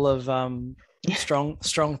a couple of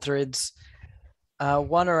strong threads.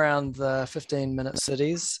 One around the 15-minute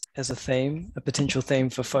cities as a theme, a potential theme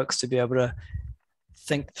for folks to be able to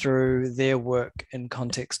think through their work in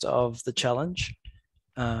context of the challenge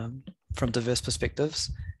from diverse perspectives.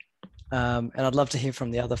 And I'd love to hear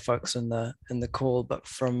from the other folks in the call, but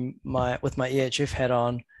with my EHF hat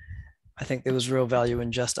on, I think there was real value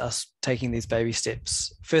in just us taking these baby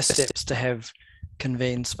steps, first steps to have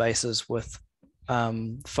convened spaces with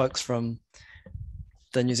folks from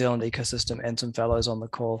the New Zealand ecosystem and some fellows on the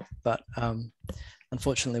call. But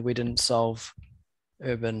unfortunately, we didn't solve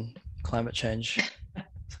urban climate change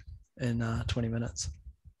in 20 minutes.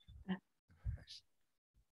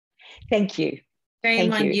 Thank you.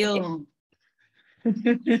 Shame Thank on you.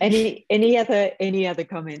 you. Any other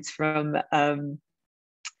comments from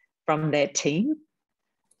that team?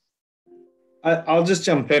 I'll just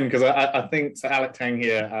jump in because I think, so Alec Tang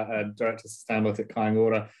here, Director of Sustainability at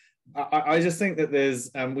Kaingora. I just think that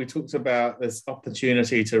there's, we talked about this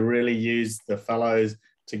opportunity to really use the fellows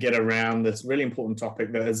to get around this really important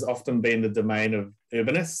topic that has often been the domain of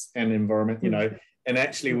urbanists and environment, and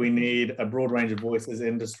actually we need a broad range of voices,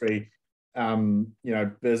 industry,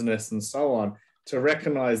 business and so on, to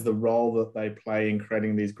recognize the role that they play in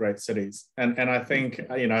creating these great cities. And I think,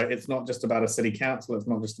 it's not just about a city council, it's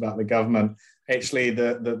not just about the government. Actually,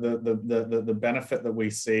 the benefit that we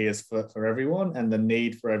see is for everyone, and the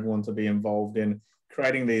need for everyone to be involved in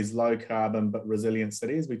creating these low carbon but resilient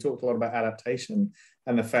cities. We talked a lot about adaptation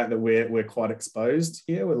and the fact that we're quite exposed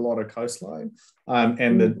here with a lot of coastline,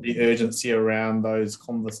 and the urgency around those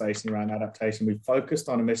conversations around adaptation. We focused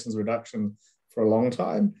on emissions reduction for a long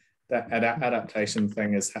time. That adaptation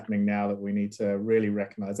thing is happening now that we need to really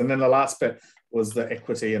recognize. And then the last bit was the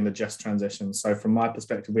equity and the just transition. So from my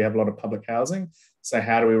perspective, we have a lot of public housing. So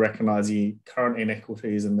how do we recognize the current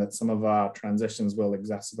inequities, and that some of our transitions will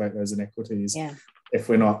exacerbate those inequities if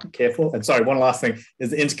we're not careful? And sorry, one last thing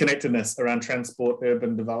is the interconnectedness around transport,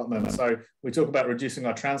 urban development. So we talk about reducing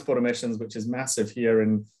our transport emissions, which is massive here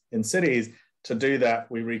in cities. To do that,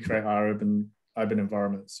 we recreate our urban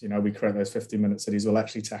environments. We create those 50-minute cities. We'll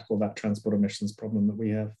actually tackle that transport emissions problem that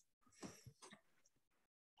we have.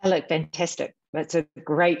 Alec, fantastic. That's a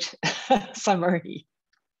great summary.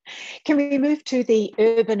 Can we move to the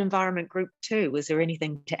urban environment group 2? Was there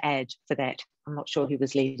anything to add for that? I'm not sure who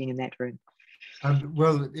was leading in that room.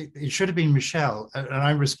 Well, it should have been Michelle, and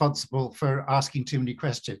I'm responsible for asking too many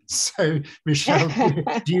questions. So, Michelle,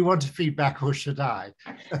 do you want to feedback, or should I?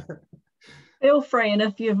 Feel free, and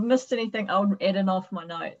if you've missed anything, I'll add in off my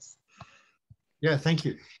notes. Yeah, thank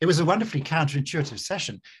you. It was a wonderfully counterintuitive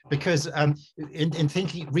session because in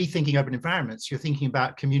rethinking urban environments, you're thinking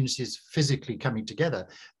about communities physically coming together.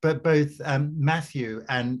 But both Matthew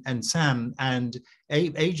and Sam and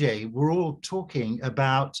AJ were all talking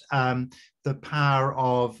about the power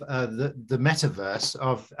of the metaverse,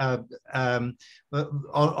 of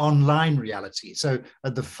online reality. So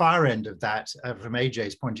at the far end of that, from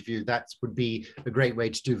AJ's point of view, that would be a great way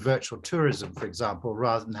to do virtual tourism, for example,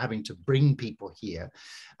 rather than having to bring people here.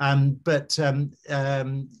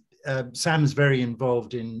 Sam's very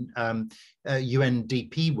involved in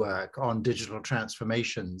UNDP work on digital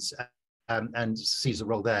transformations and sees a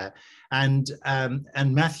role there. And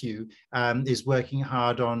Matthew is working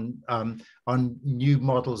hard on new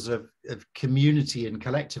models of community and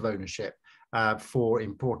collective ownership for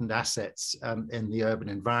important assets in the urban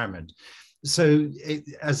environment. So,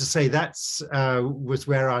 as I say, that's was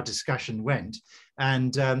where our discussion went.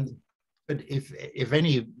 And but if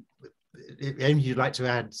any of you'd like to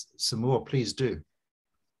add some more, please do.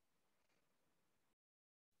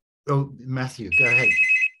 Oh, Matthew, go ahead.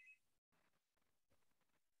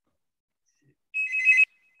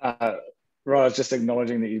 Rod, I was just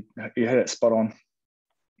acknowledging that you had it spot on.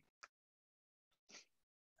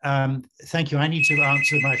 Thank you. I need to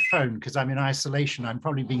answer my phone because I'm in isolation. I'm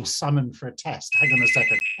probably being summoned for a test. Hang on a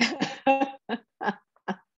second.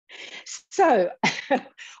 So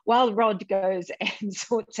while Rod goes and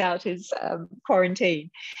sorts out his quarantine,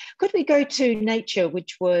 could we go to nature,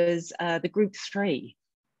 which was the group 3,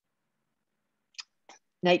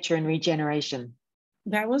 nature and regeneration?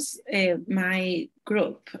 That was my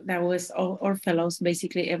group. That was all our fellows.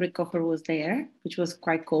 Basically, every cohort was there, which was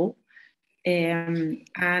quite cool. And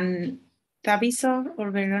Taviso or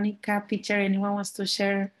Veronica, Peter, anyone wants to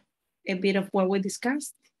share a bit of what we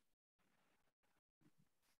discussed?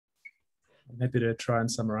 I'm happy to try and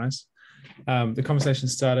summarize. The conversation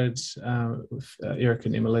started with Eric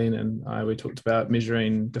and Emmeline and I. We talked about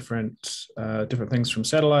measuring different things from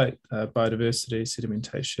satellite, biodiversity,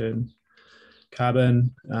 sedimentation,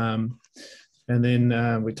 carbon. And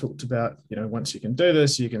then we talked about, once you can do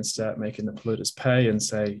this, you can start making the polluters pay and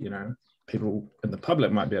say, people in the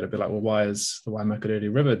public might be able to be like, well, why is the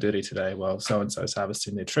Waimakariri River dirty today? Well, so-and-so is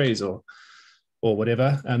harvesting their trees or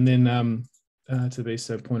whatever. And then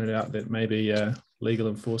Taviso pointed out that maybe legal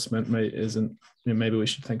enforcement isn't, maybe we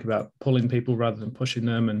should think about pulling people rather than pushing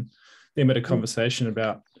them. And then we had a conversation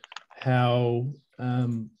about how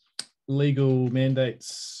legal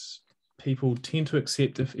mandates people tend to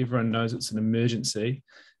accept if everyone knows it's an emergency.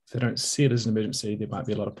 If they don't see it as an emergency, there might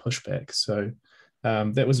be a lot of pushback. So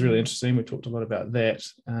that was really interesting. We talked a lot about that.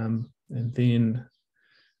 And then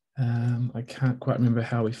I can't quite remember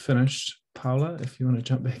how we finished. Paula, if you want to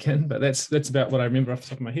jump back in, but that's about what I remember off the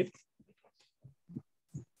top of my head.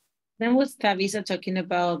 Then was Taviso talking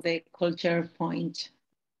about the culture point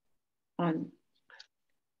on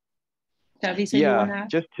Taviso?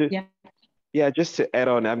 Yeah, just to add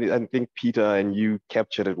on, I think Peter and you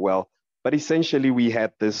captured it well, but essentially we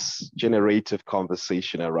had this generative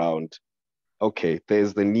conversation around, okay,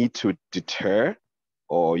 there's the need to deter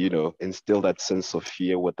or, instill that sense of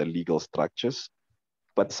fear with the legal structures.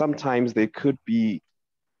 But sometimes there could be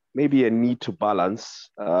maybe a need to balance,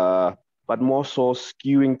 but more so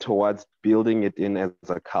skewing towards building it in as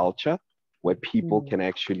a culture where people can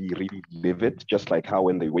actually really live it, just like how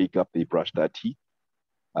when they wake up, they brush their teeth.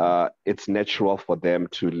 It's natural for them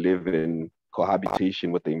to live in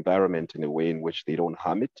cohabitation with the environment in a way in which they don't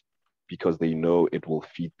harm it because they know it will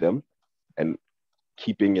feed them, and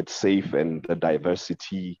keeping it safe and the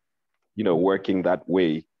diversity, working that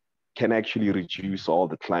way can actually reduce all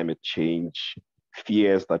the climate change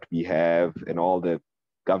fears that we have and all the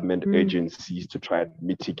government agencies to try and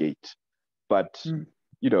mitigate. But,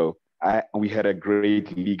 we had a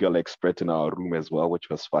great legal expert in our room as well, which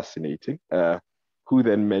was fascinating, who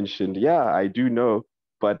then mentioned, yeah, I do know,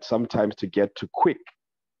 but sometimes to get to quick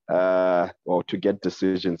or to get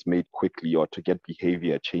decisions made quickly or to get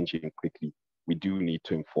behavior changing quickly, we do need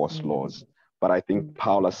to enforce laws. But I think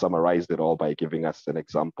Paula summarized it all by giving us an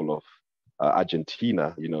example of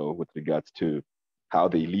Argentina, with regards to how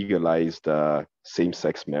they legalized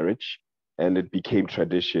same-sex marriage, and it became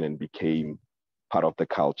tradition and became part of the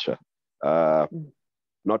culture.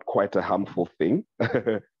 Not quite a harmful thing,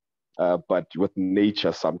 but with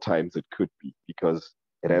nature, sometimes it could be, because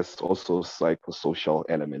it has also psychosocial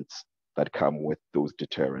elements that come with those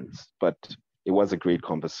deterrents. But it was a great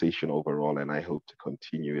conversation overall, and I hope to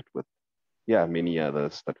continue it with many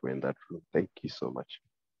others that were in that room. Thank you so much.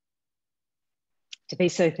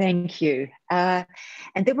 Taviso, thank you. And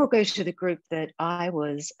then we'll go to the group that I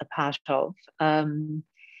was a part of.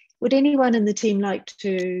 Would anyone in the team like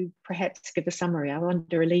to perhaps give a summary? I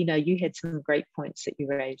wonder, Alina, you had some great points that you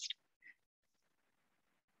raised.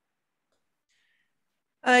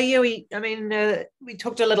 Yeah, we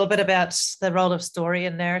talked a little bit about the role of story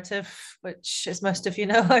and narrative, which, as most of you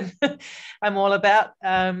know, I'm all about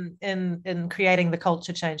in creating the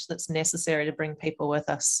culture change that's necessary to bring people with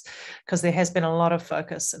us, because there has been a lot of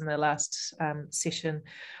focus in the last session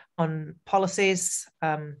on policies,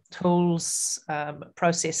 tools,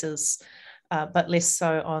 processes, but less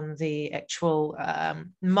so on the actual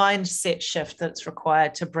mindset shift that's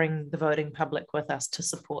required to bring the voting public with us to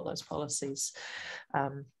support those policies,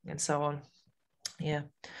 and so on. Yeah.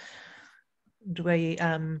 Do we,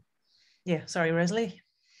 yeah, sorry, Rosalie?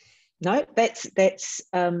 No, that's there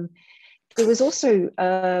was also,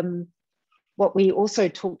 what we also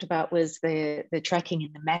talked about was the tracking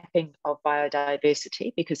and the mapping of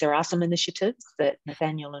biodiversity, because there are some initiatives that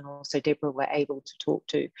Nathaniel and also Deborah were able to talk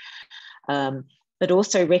to. But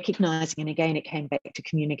also recognizing, and again, it came back to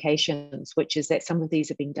communications, which is that some of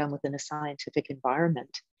these are being done within a scientific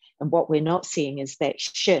environment. And what we're not seeing is that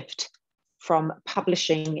shift from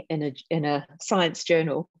publishing in a science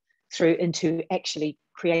journal through into actually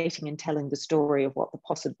creating and telling the story of what the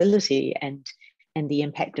possibility and the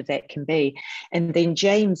impact of that can be. And then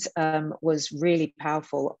James was really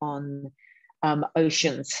powerful on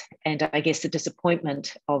oceans, and I guess the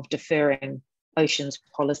disappointment of deferring oceans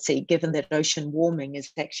policy, given that ocean warming is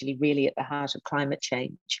actually really at the heart of climate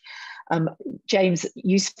change. James,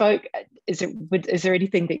 you spoke. Is there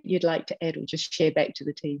anything that you'd like to add or just share back to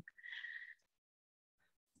the team?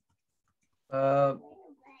 Well,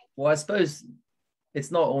 I suppose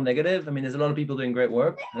it's not all negative. I mean, there's a lot of people doing great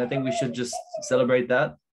work, and I think we should just celebrate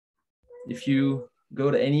that. If you go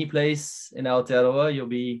to any place in Aotearoa, you'll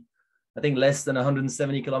be, I think, less than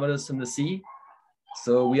 170 kilometers from the sea.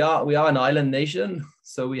 So we are an island nation.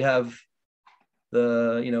 So we have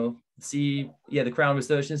the, the Crown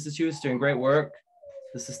Research Institute doing great work,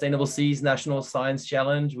 the Sustainable Seas National Science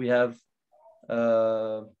Challenge. We have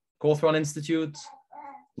Cawthron Institute.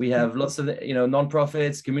 We have lots of,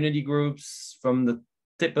 nonprofits, community groups from the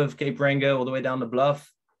tip of Cape Reinga all the way down the bluff.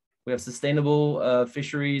 We have sustainable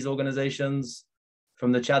fisheries organizations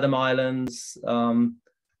from the Chatham Islands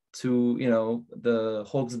to, the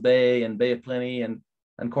Hawke's Bay and Bay of Plenty and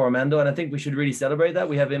Coromandel. And I think we should really celebrate that.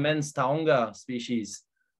 We have immense taonga species.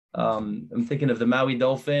 I'm thinking of the Maui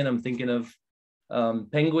dolphin. I'm thinking of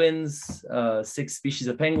penguins, 6 species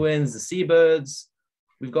of penguins, the seabirds.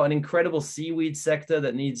 We've got an incredible seaweed sector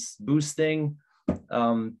that needs boosting.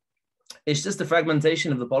 It's just the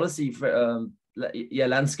fragmentation of the policy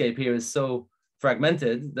landscape here is so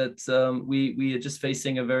fragmented that we are just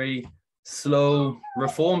facing a very slow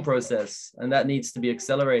reform process, and that needs to be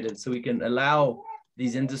accelerated so we can allow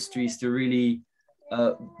these industries to really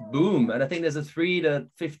boom. And I think there's a 3 to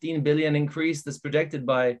 15 billion increase that's projected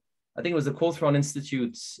by, I think it was the Cawthron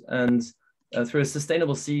Institute, and through a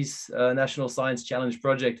Sustainable Seas National Science Challenge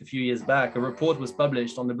project a few years back, a report was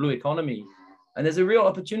published on the blue economy. And there's a real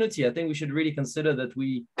opportunity. I think we should really consider that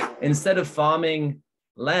we, instead of farming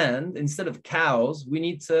land, instead of cows, we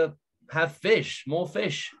need to have fish, more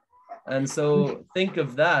fish. And so think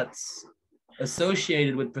of that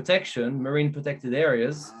associated with protection, marine protected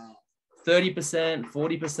areas, 30%,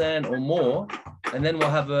 40% or more, and then we'll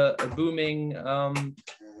have a booming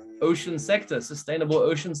ocean sector, sustainable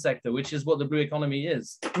ocean sector, which is what the blue economy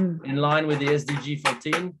is, in line with the SDG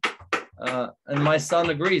 14. And my son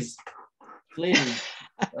agrees, clearly.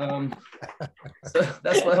 So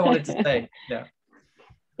that's what I wanted to say.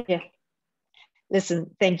 Yeah.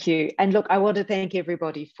 Listen, thank you. And look, I want to thank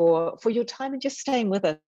everybody for your time and just staying with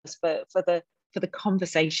us, for the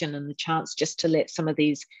conversation and the chance just to let some of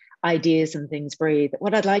these ideas and things breathe.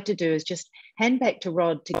 What I'd like to do is just hand back to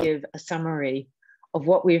Rod to give a summary of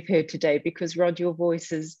what we've heard today, because Rod, your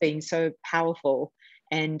voice has been so powerful,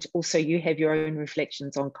 and also you have your own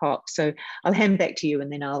reflections on COP. So I'll hand back to you,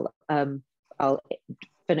 and then I'll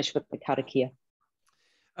finish with the karakia.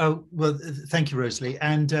 Oh, well, thank you, Rosalie,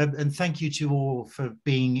 and thank you to all for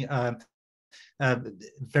being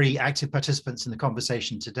very active participants in the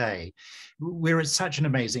conversation today. We're at such an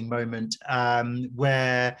amazing moment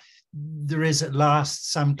where there is at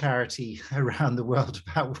last some clarity around the world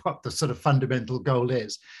about what the sort of fundamental goal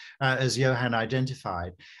is, as Johan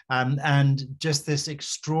identified, and just this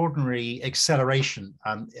extraordinary acceleration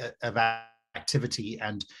of activity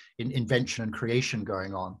and invention and creation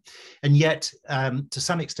going on. And yet, to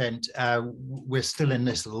some extent, we're still in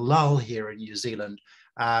this lull here in New Zealand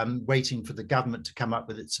waiting for the government to come up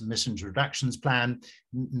with its emissions reductions plan,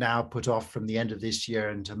 now put off from the end of this year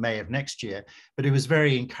into May of next year. But it was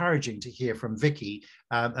very encouraging to hear from Vicky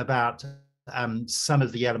about some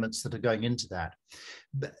of the elements that are going into that.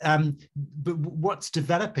 But what's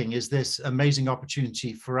developing is this amazing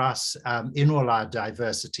opportunity for us in all our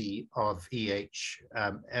diversity of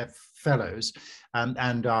EHF fellows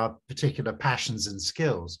and our particular passions and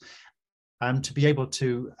skills, to be able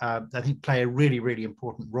to, I think, play a really, really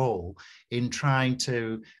important role in trying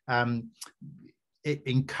to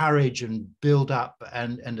encourage and build up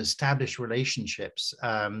and establish relationships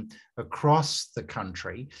across the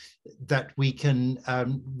country that we can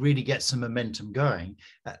really get some momentum going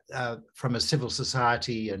from a civil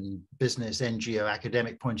society and business, NGO,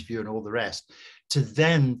 academic point of view and all the rest, to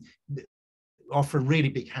then offer a really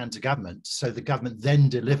big hand to government, so the government then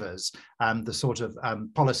delivers the sort of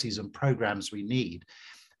policies and programs we need.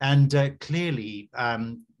 And clearly,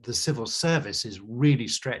 the civil service is really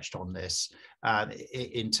stretched on this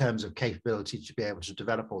in terms of capability to be able to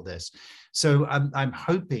develop all this. So I'm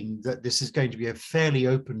hoping that this is going to be a fairly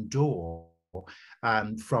open door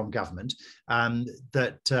from government,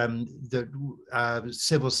 that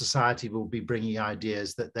civil society will be bringing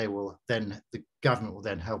ideas that they will then, the government will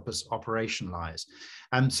then help us operationalize.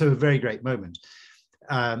 So a very great moment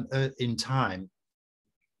in time.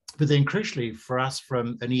 But then crucially for us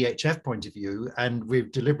from an EHF point of view, and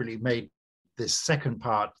we've deliberately made this second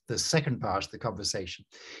part of the conversation,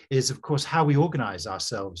 is of course how we organize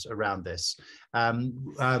ourselves around this,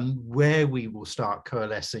 where we will start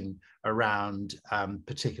coalescing around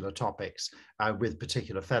particular topics with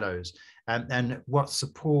particular fellows, and what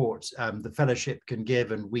support the fellowship can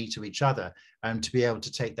give and we to each other to be able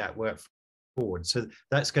to take that work forward. So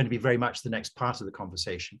that's going to be very much the next part of the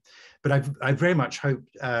conversation. But I very much hope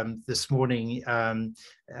this morning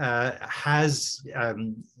has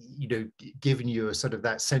given you a sort of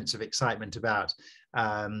that sense of excitement about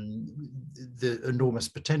the enormous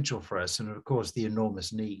potential for us, and of course the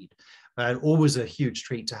enormous need. Always a huge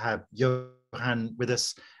treat to have Johan with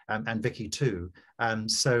us and Vicky too.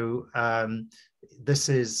 This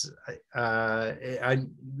is,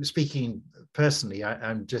 I'm speaking personally,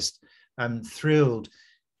 I'm thrilled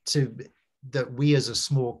that we as a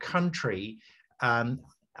small country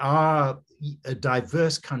are a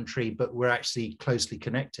diverse country, but we're actually closely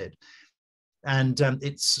connected. And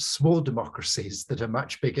it's small democracies that are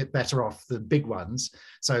much better off than big ones.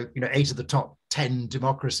 So, 8 of the top 10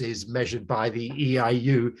 democracies measured by the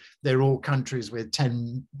EIU, they're all countries with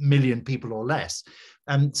 10 million people or less.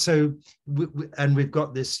 And so, we've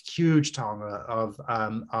got this huge taonga of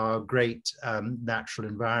our great natural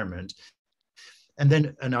environment,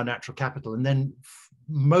 and our natural capital. And then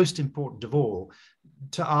most important of all,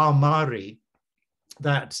 to our Māori,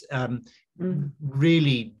 that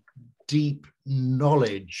really deep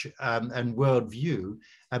knowledge and worldview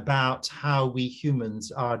about how we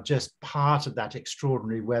humans are just part of that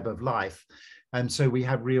extraordinary web of life. And so we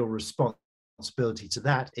have real responsibility to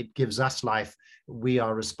that. It gives us life. We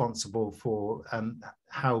are responsible for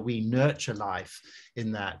how we nurture life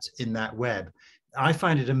in that web. I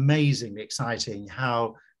find it amazingly exciting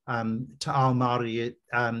how Te Ao Māori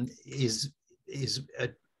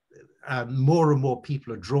more and more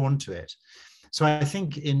people are drawn to it. So I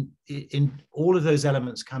think in all of those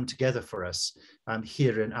elements come together for us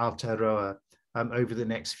here in Aotearoa over the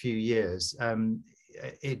next few years.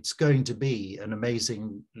 It's going to be an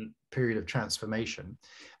amazing period of transformation.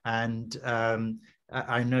 And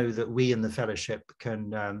I know that we in the fellowship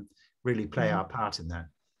can really play our part in that.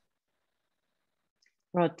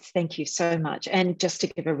 Rod, thank you so much. And just to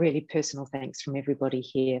give a really personal thanks from everybody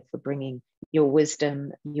here for bringing your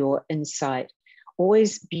wisdom, your insight,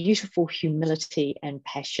 always beautiful humility and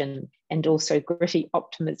passion, and also gritty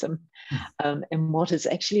optimism in what is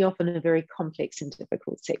actually often a very complex and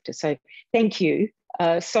difficult sector. So thank you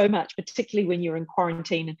so much, particularly when you're in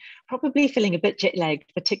quarantine and probably feeling a bit jet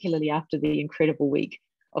lagged, particularly after the incredible week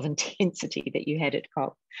of intensity that you had at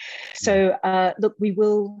COP. So look, we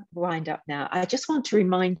will wind up now. I just want to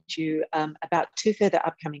remind you about 2 further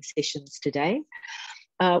upcoming sessions today.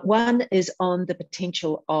 One is on the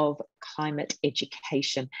potential of climate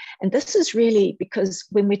education. And this is really because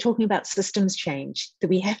when we're talking about systems change, that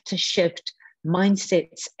we have to shift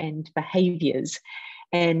mindsets and behaviors.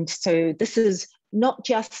 And so this is not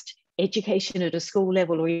just education at a school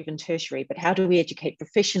level or even tertiary, but how do we educate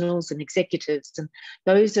professionals and executives and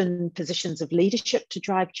those in positions of leadership to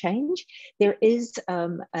drive change? There is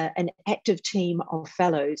an active team of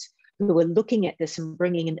fellows who are looking at this and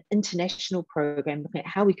bringing an international program, looking at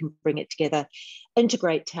how we can bring it together,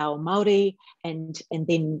 integrate Te Ao Māori, and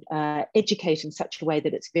then educate in such a way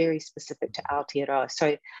that it's very specific to Aotearoa.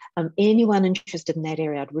 So anyone interested in that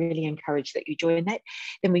area, I'd really encourage that you join that.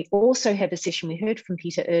 Then we also have a session, we heard from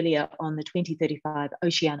Peter earlier, on the 2035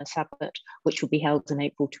 Oceania Summit, which will be held in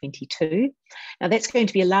April 22. Now that's going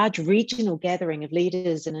to be a large regional gathering of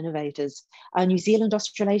leaders and innovators, New Zealand,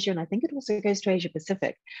 Australasia, and I think it also goes to Asia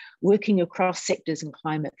Pacific, working across sectors in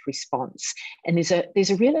climate response. And there's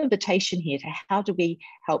a real invitation here to how do we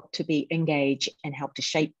help to be engaged and help to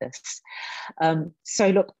shape this. So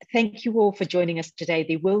look, thank you all for joining us today.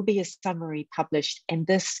 There will be a summary published, and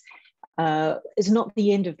this is not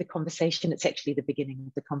the end of the conversation, it's actually the beginning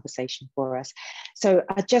of the conversation for us. So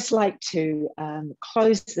I'd just like to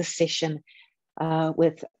close this session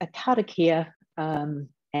with a karakia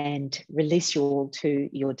and release you all to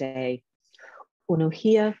your day.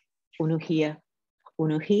 Unuhia, unuhia,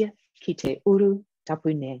 unuhia ki te uru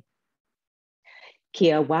tapune.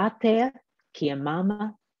 Kia wātea, kia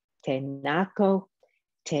mama, te nāko,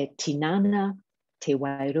 te tinana, te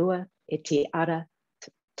wairua, e te ara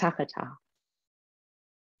takata.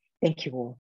 Thank you all.